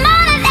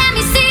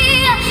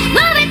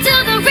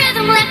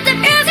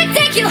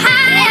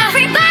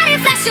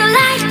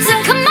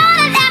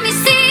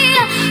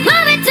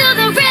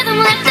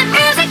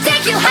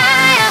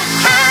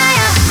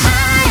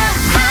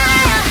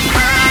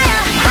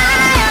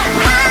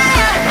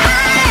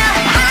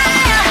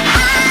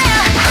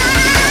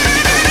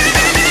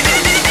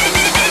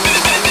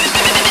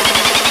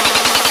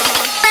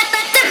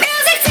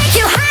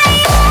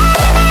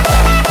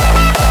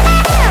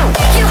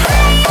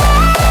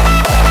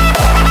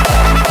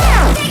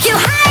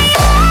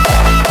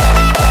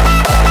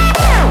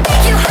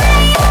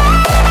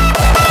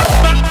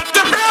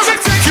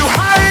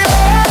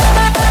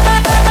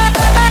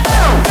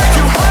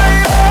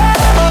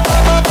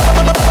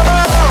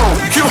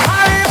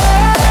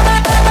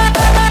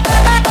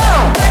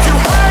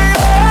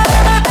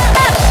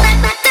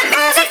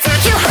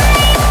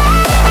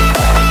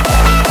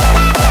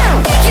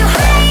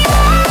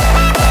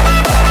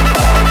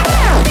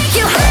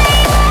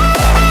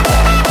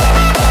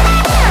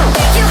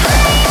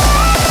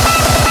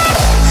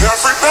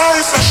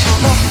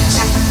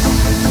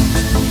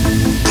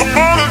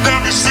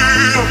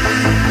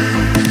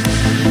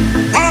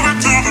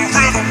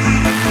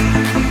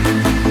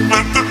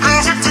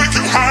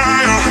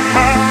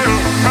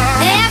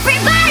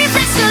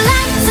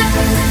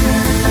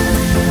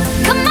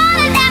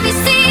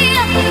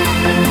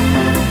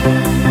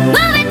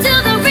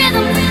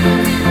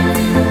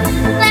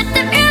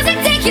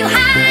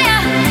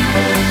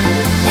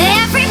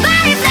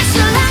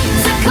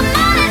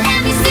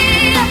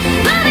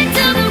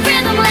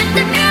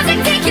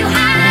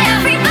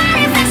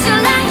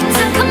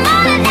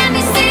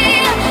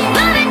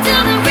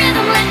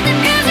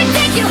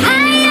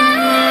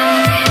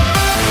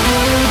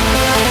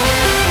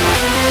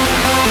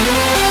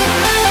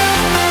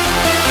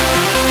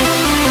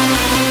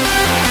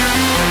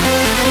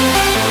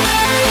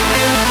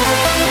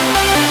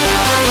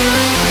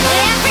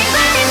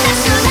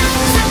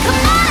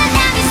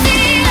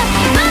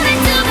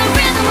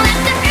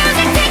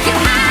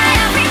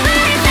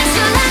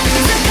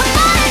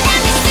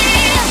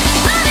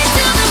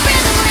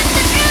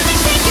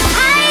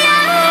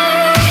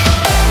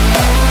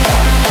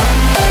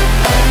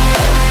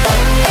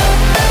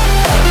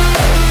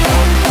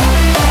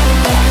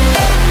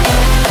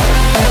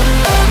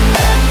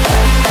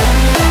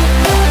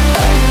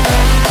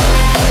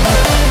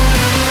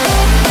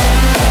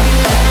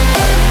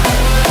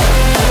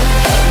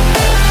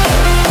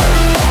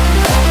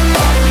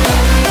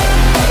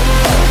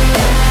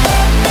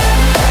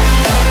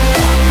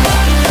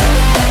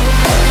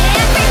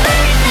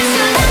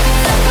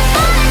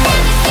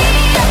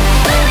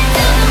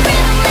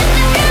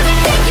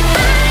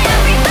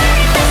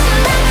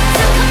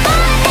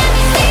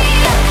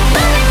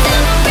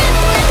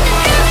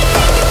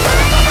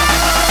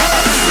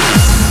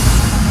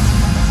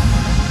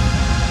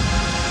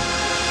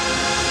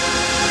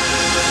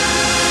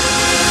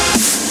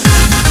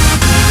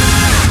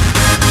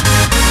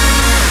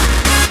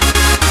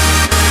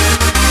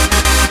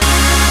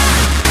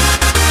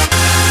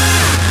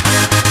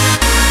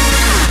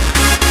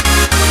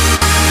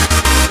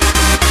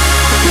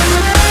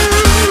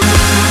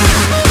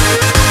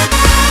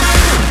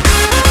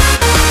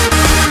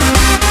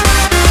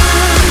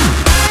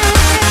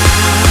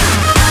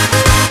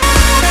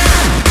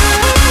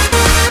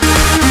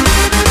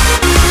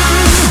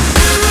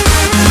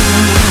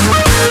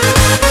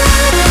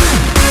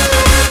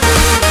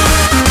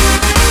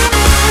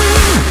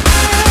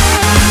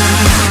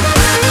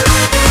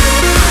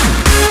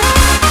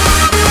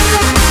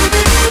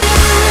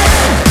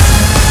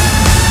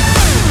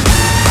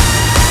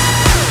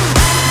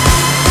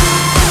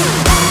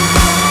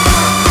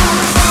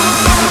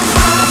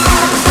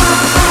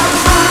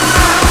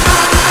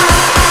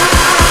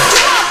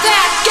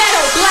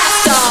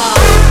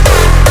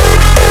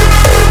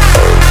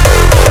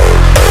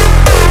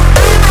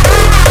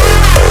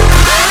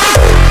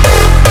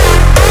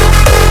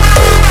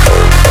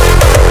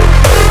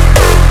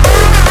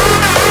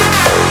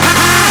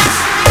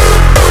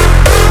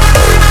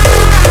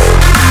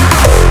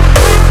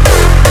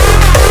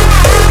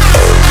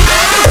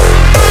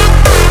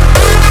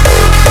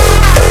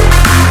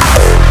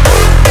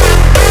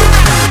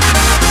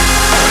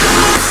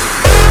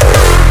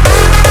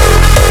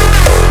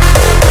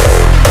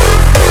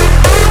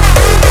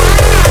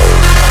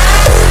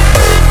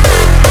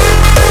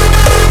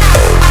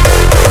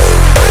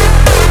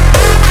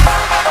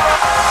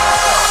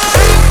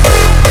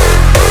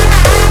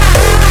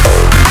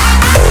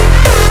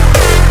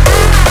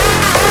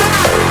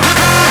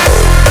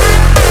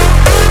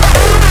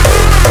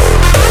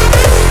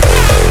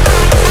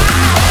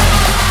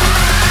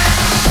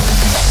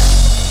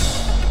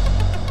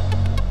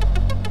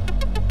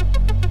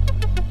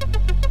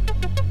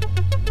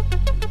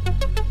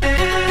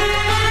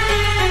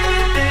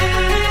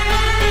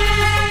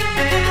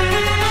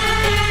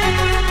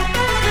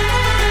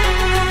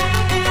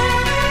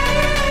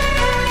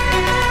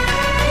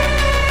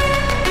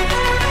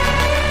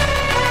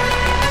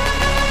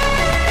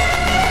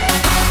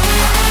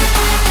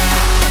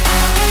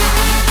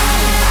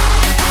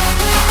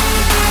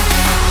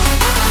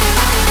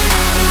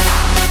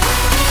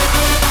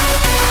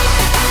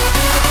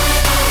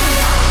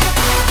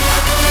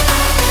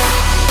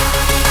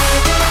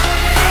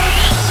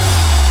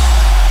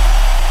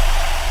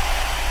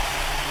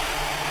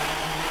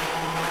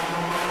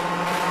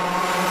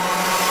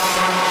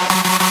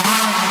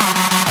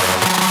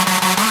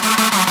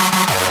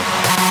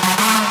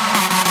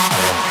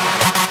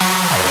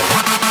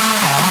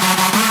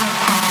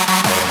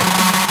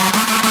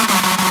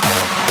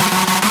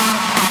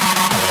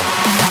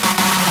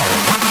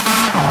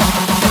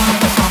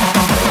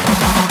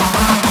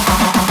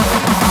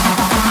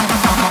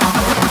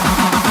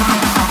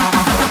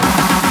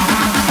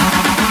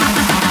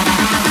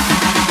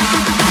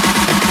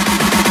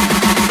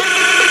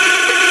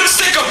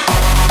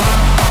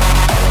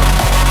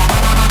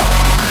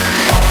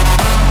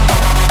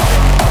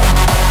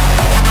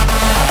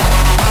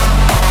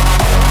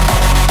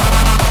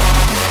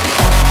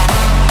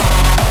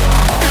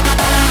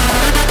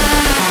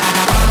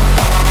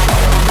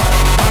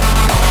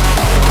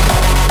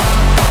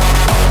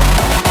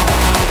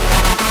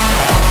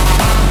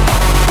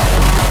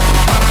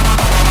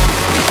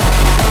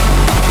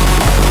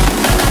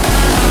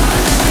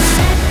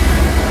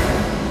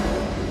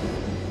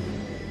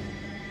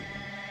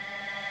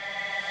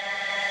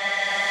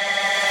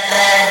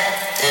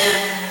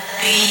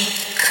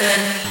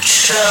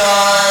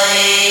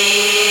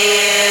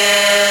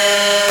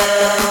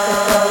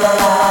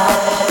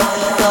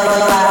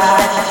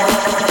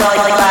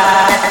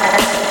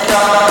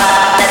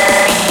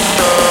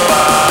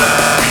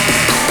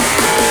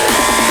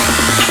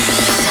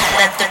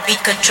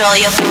Control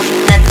your,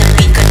 let the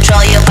beat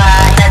control your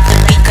body, let the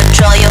beat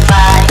control your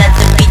body, let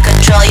the beat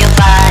control your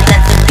body, let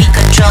the beat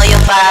control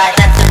your body,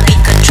 let the beat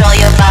control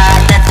your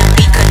body, let the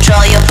beat control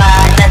your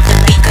body, let the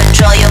beat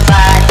control your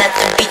body, let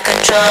the beat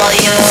control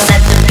you,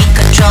 let the beat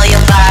control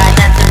your body,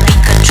 let the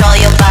beat control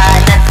your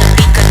body, let the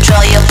beat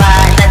control your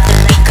body, let the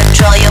beat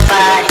control your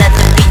body, let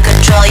the beat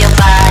control your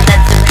body,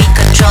 let the beat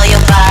control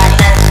your body,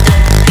 let the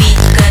beat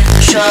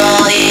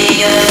control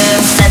you,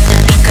 let the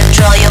beat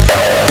control your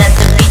body, let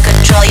the beat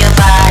control your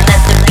body, let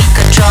the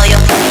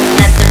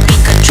beat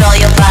control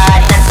your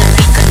body, let the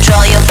beat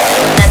control your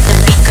body, let the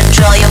beat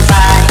control your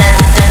body,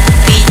 let the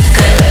beat control your body,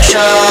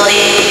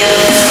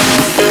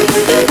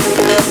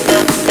 let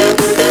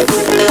the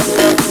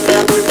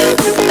beat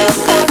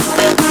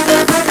control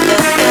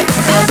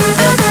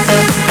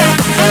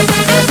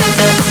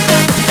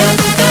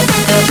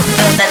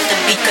you. Let the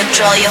beat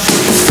control you.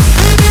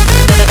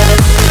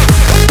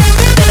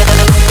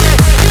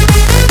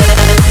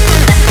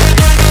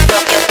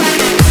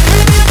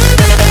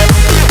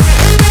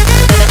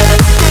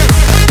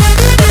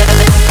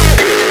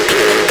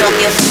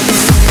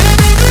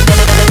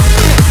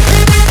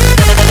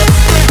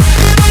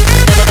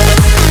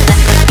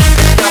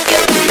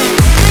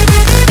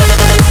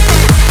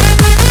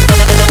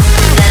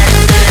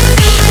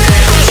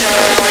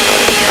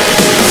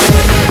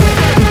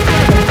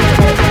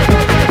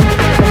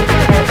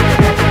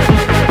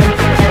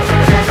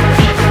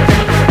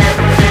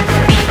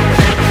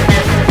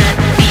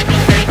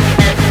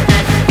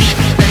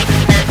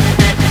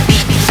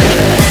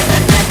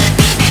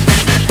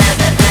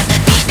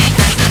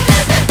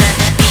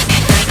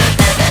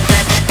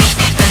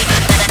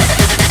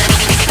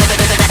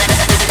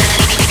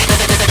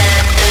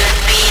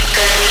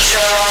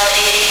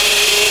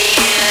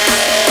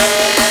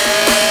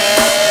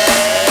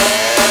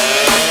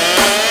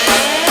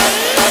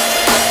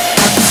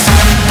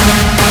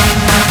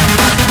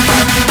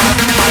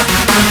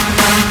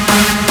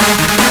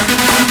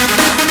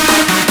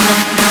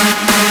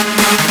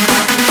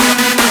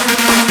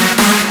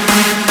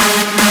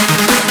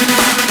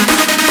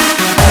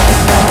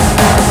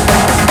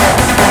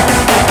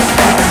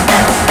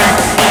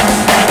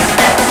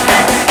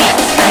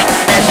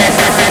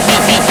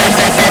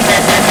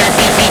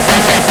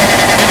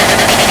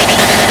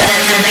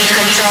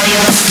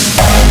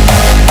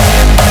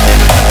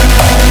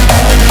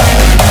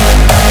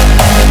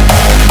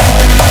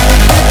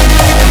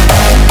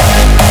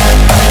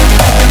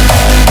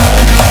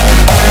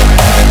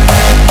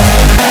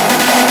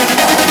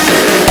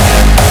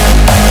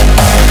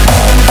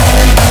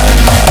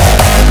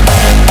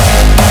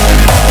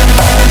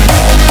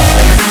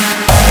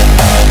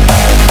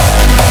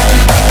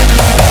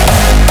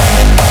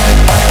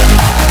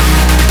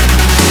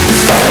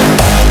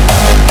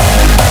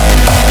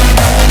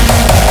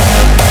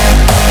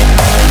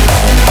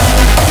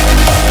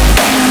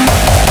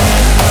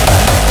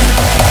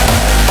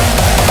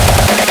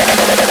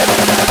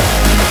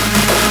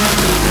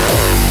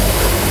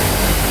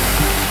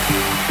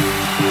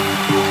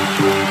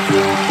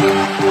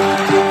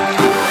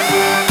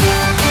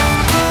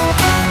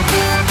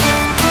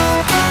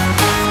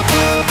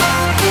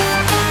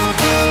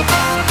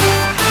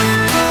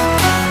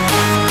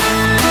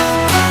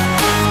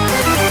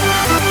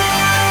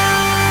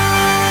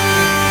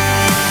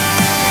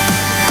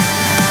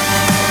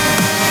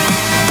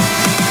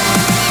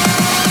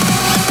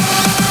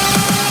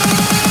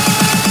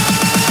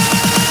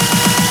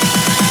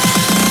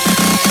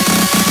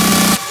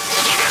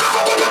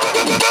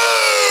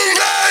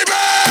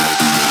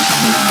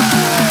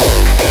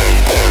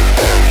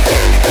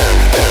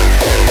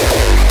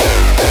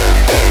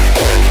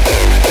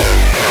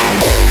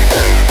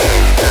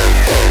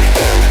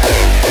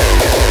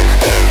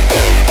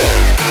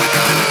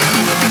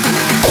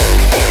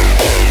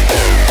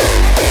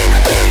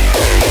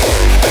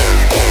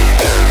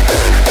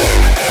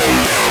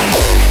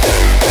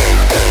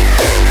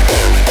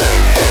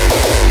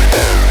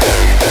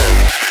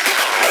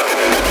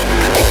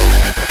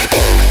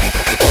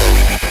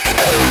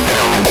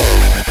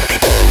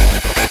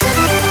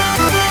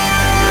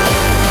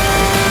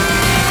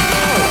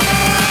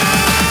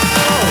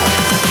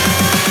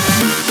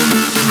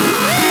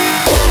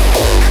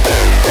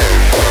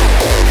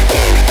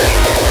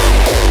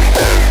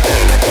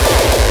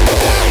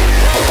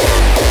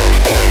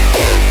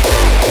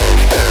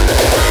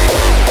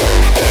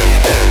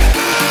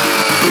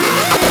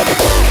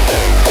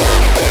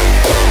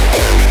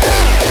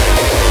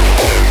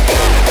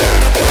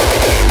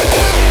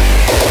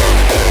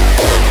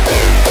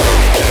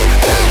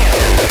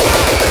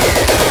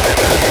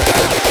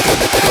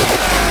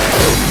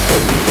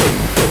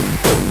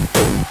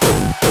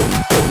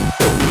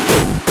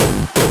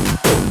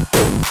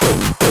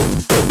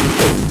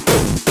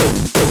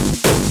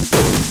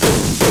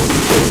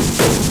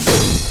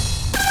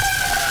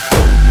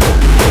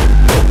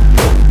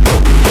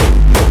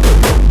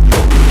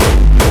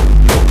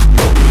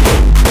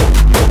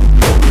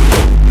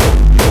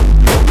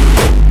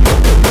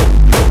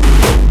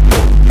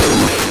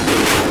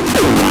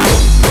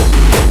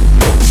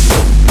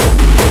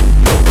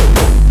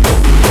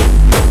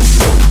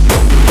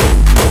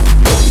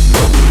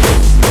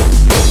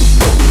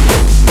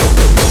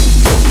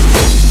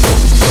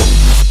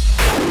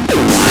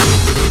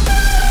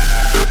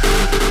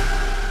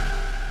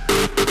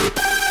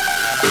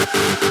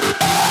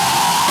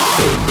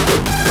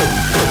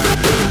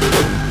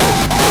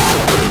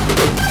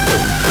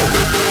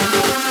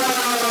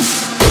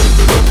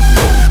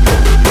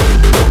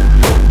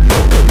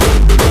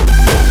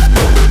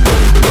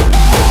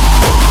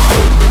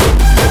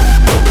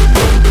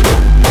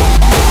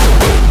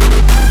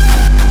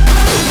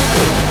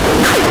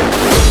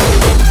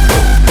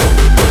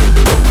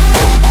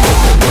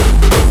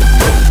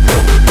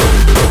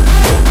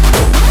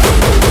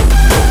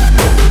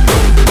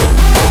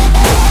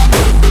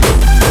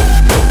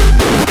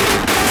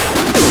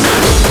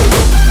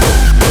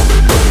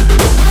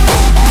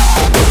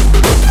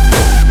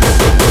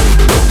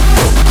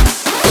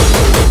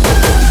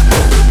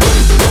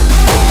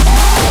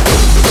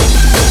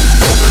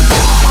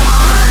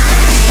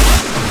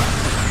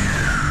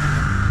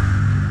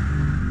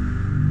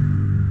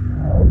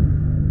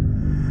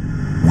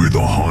 We're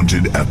the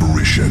haunted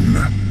apparition,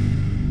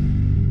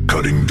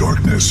 cutting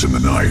darkness in the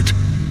night.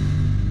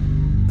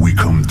 We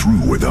come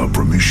through without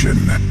permission,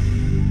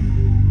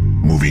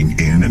 moving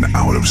in and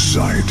out of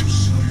sight.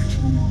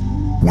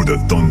 We're the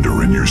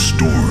thunder in your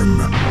storm,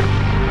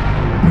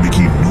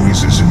 making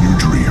noises in your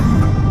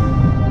dream.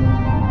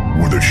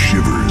 We're the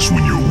shivers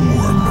when you're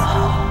warm,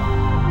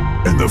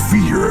 and the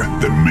fear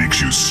that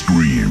makes you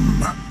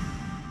scream.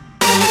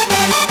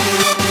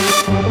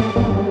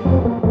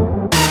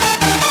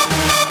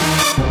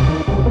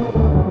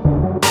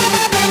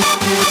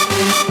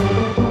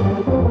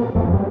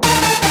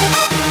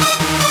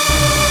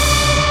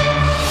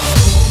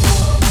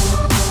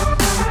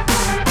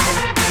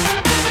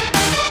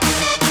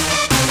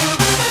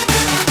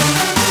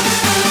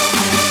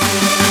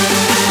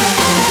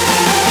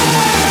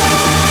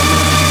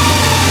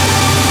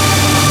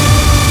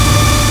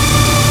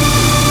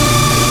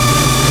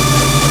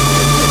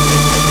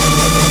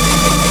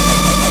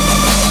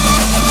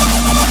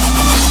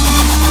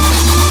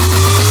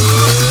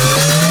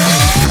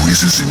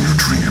 In your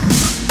dream.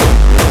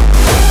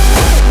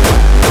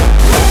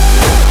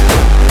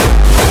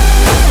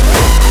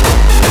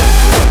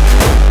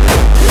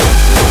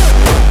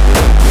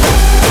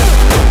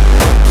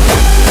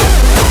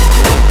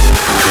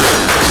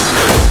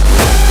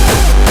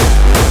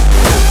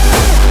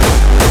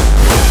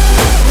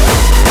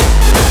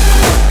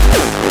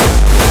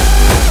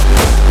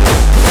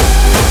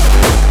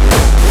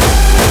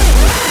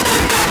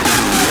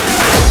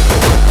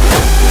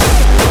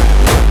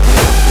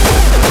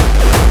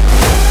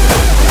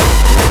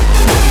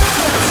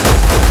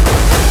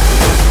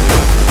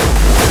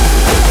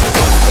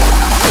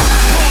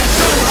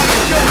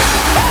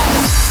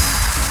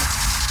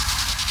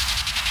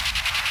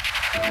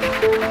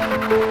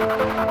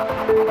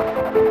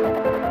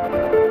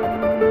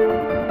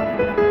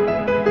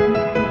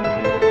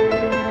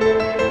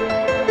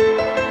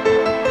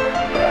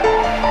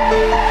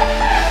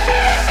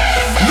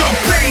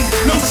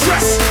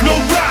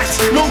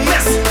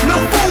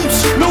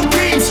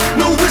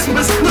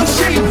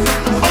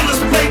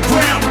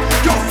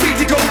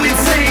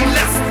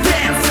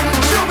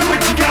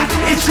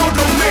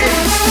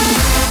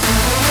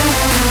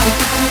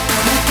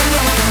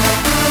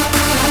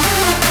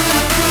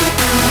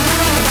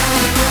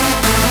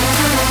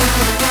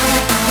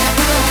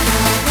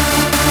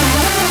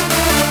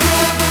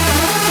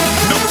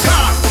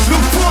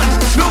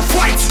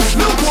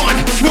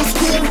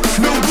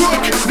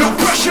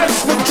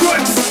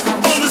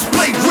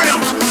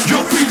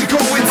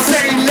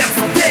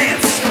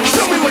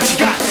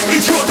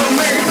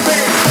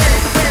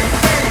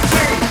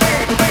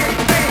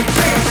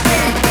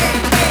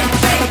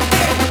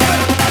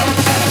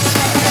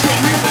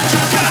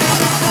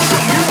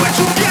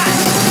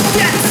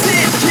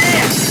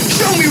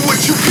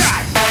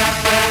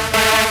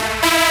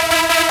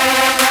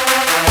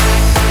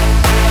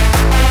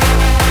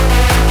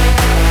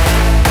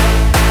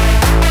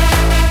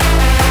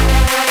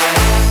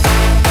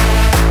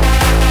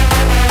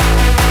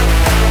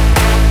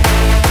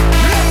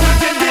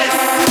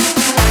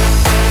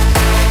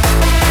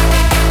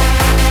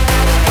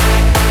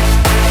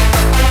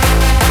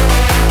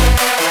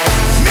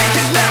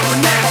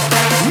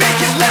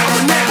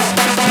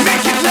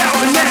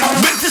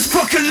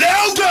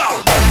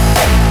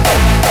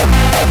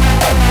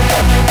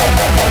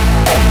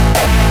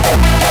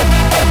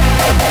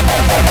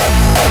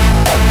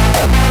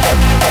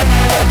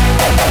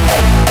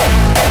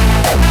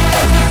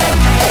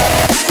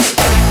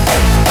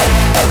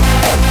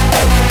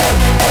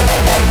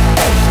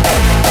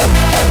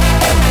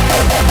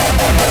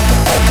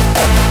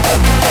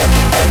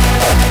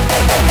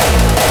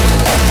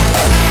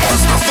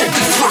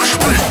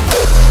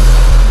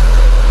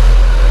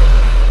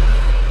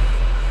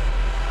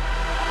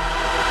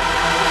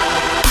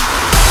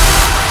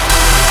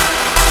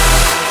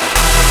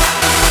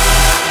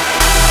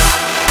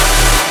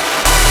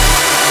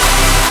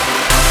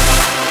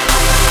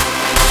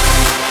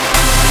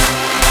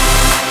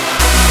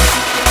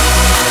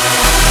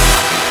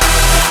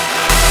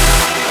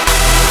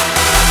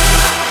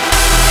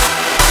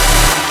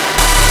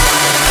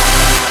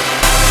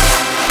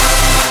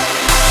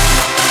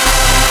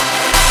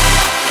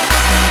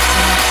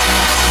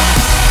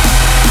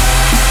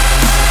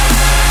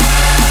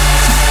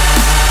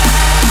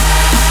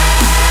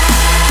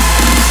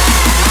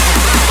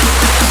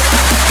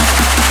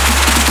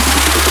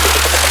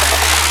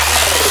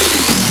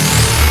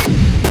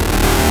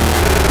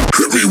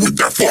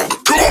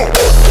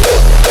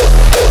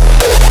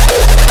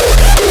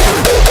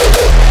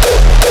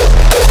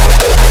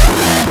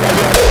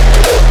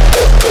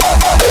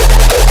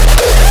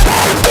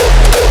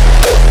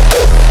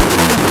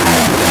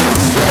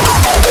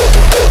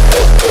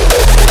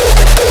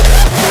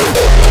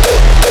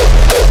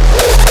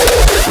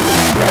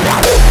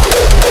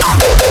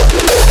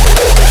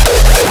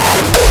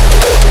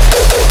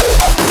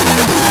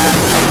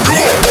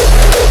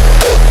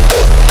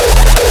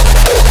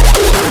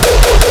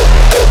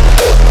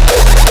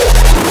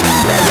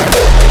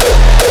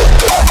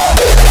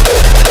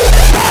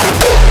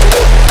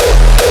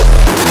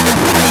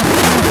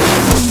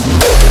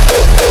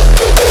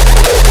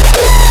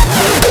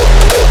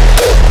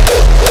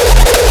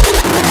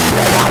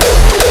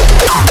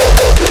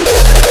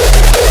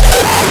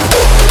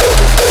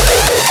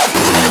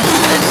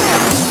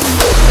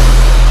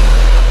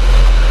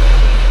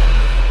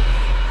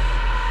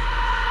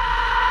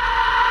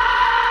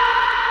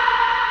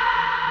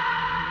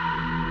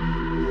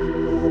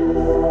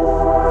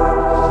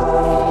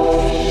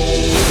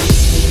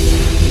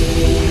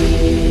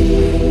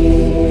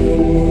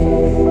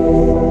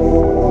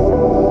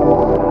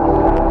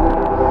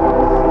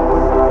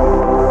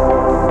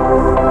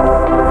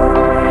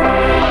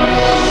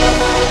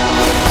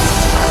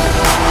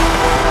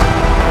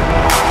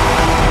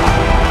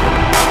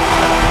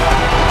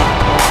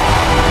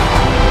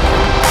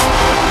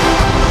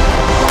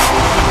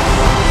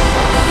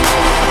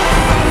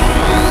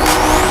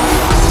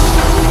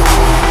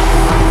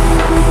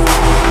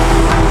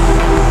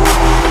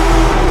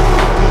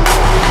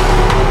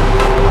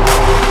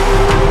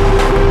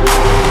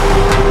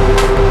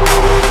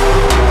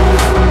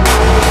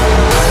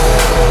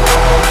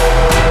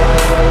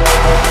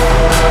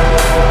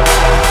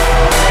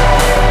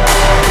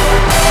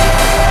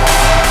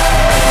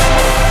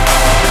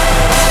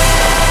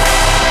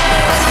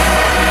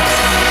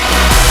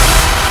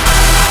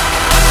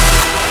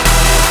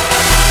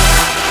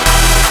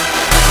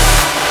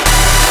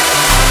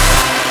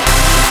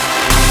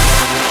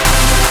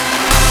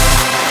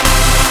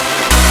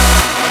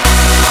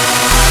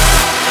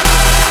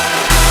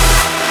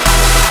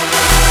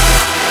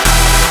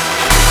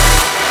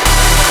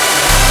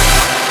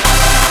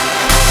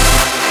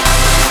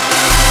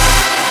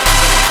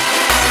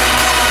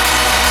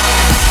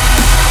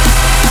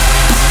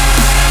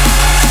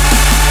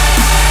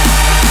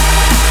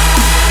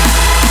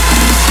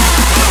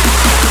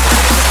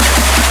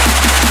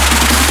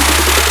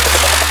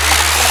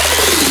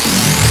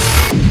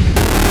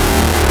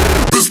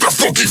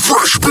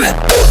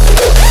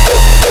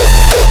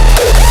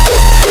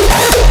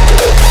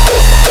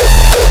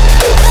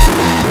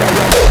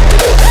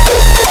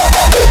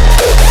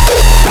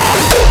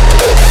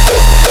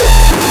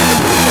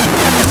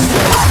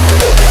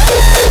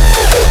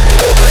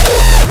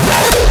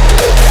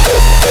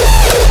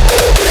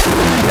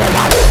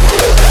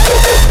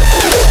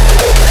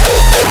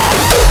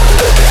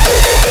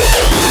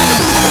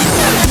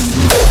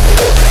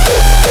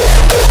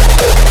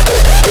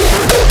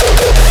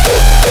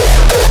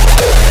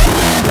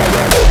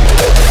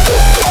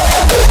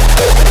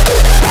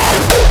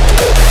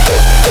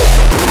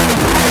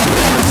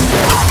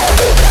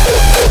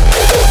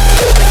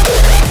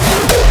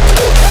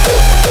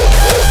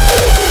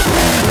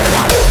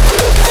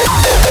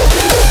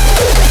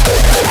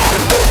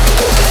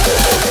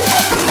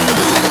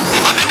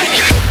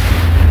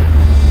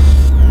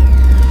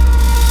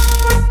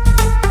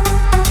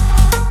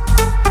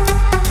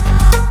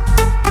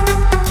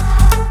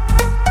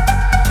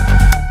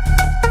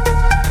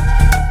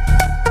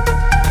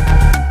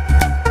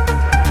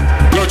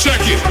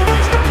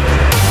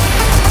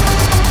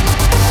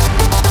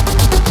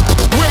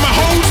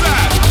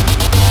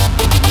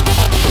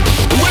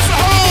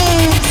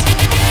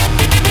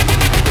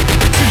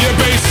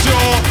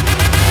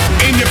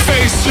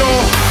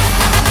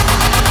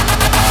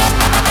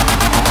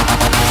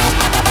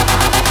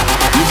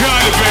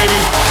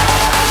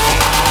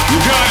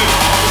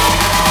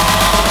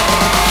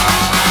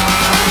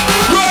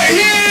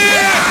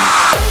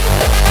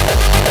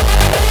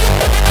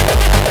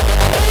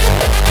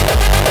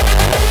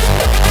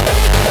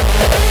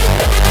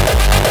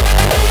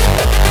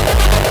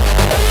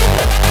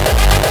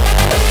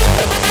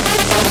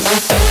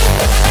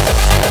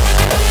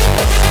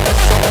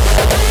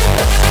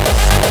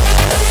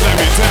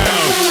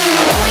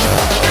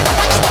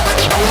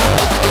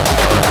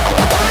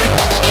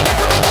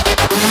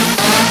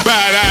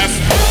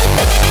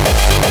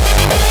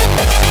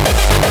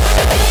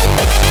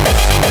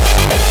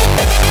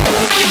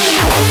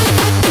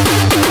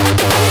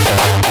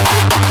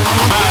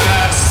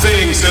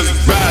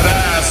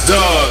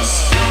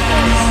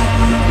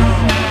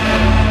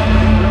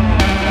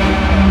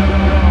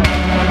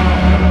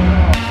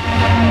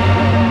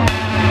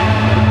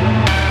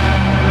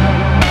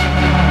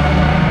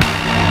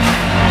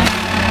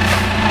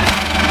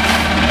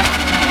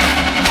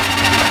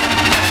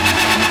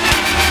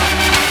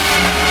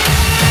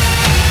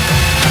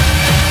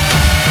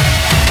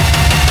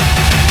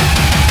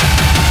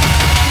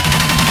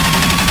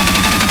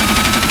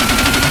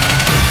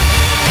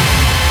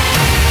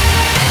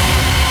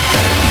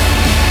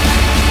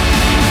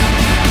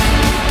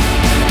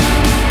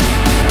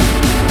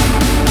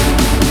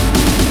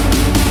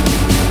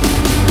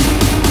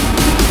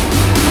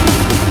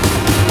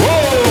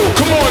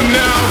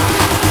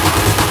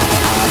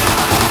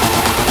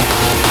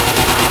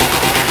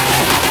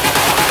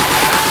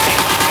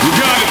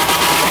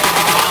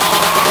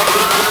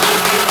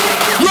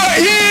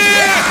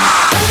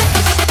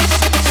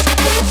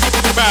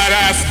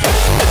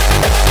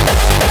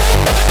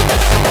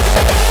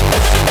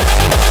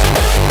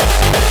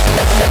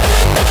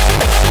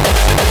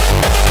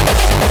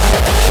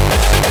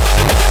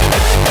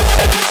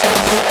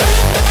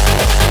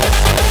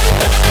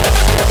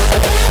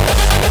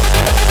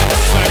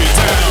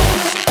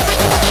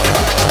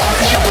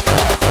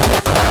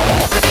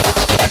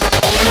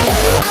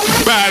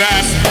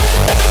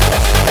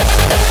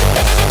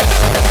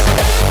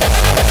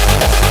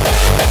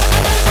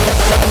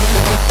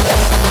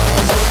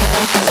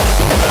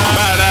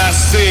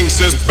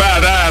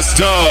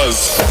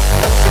 Masters.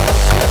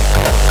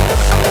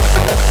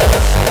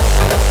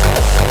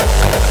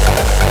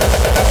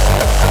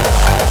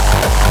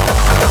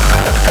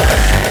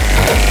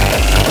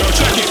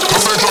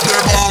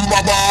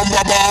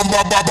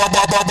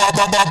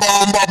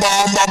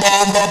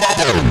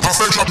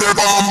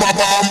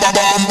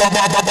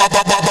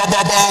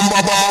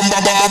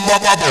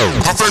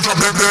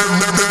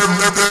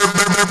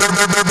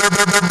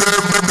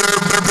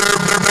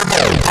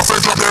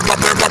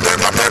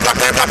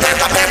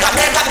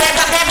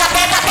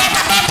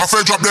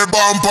 Drop the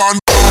bomb on.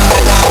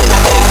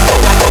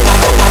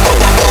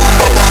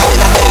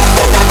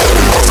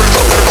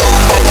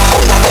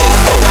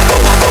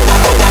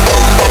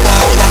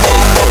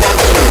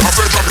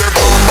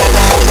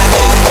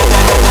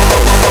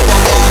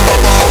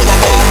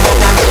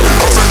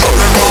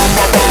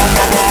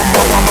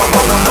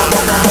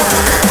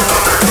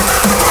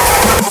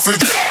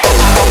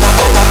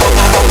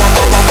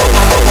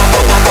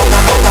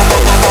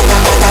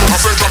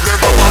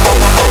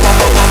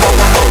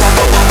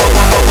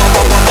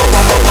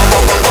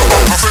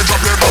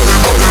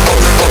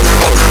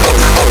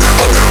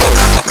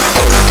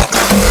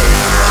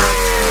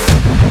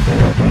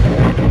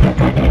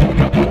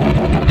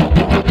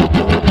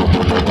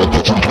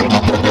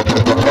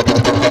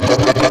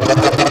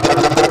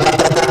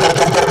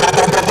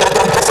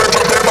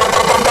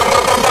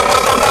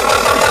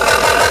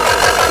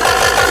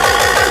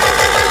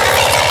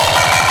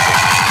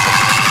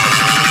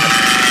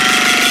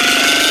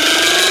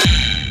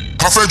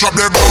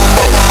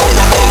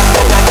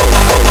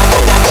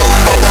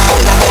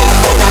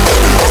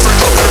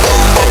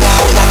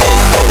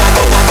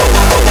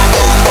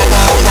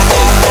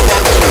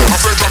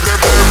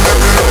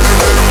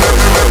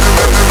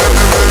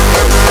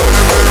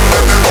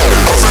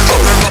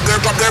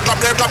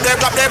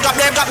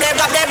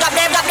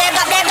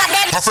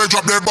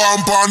 Drop the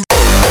bomb on.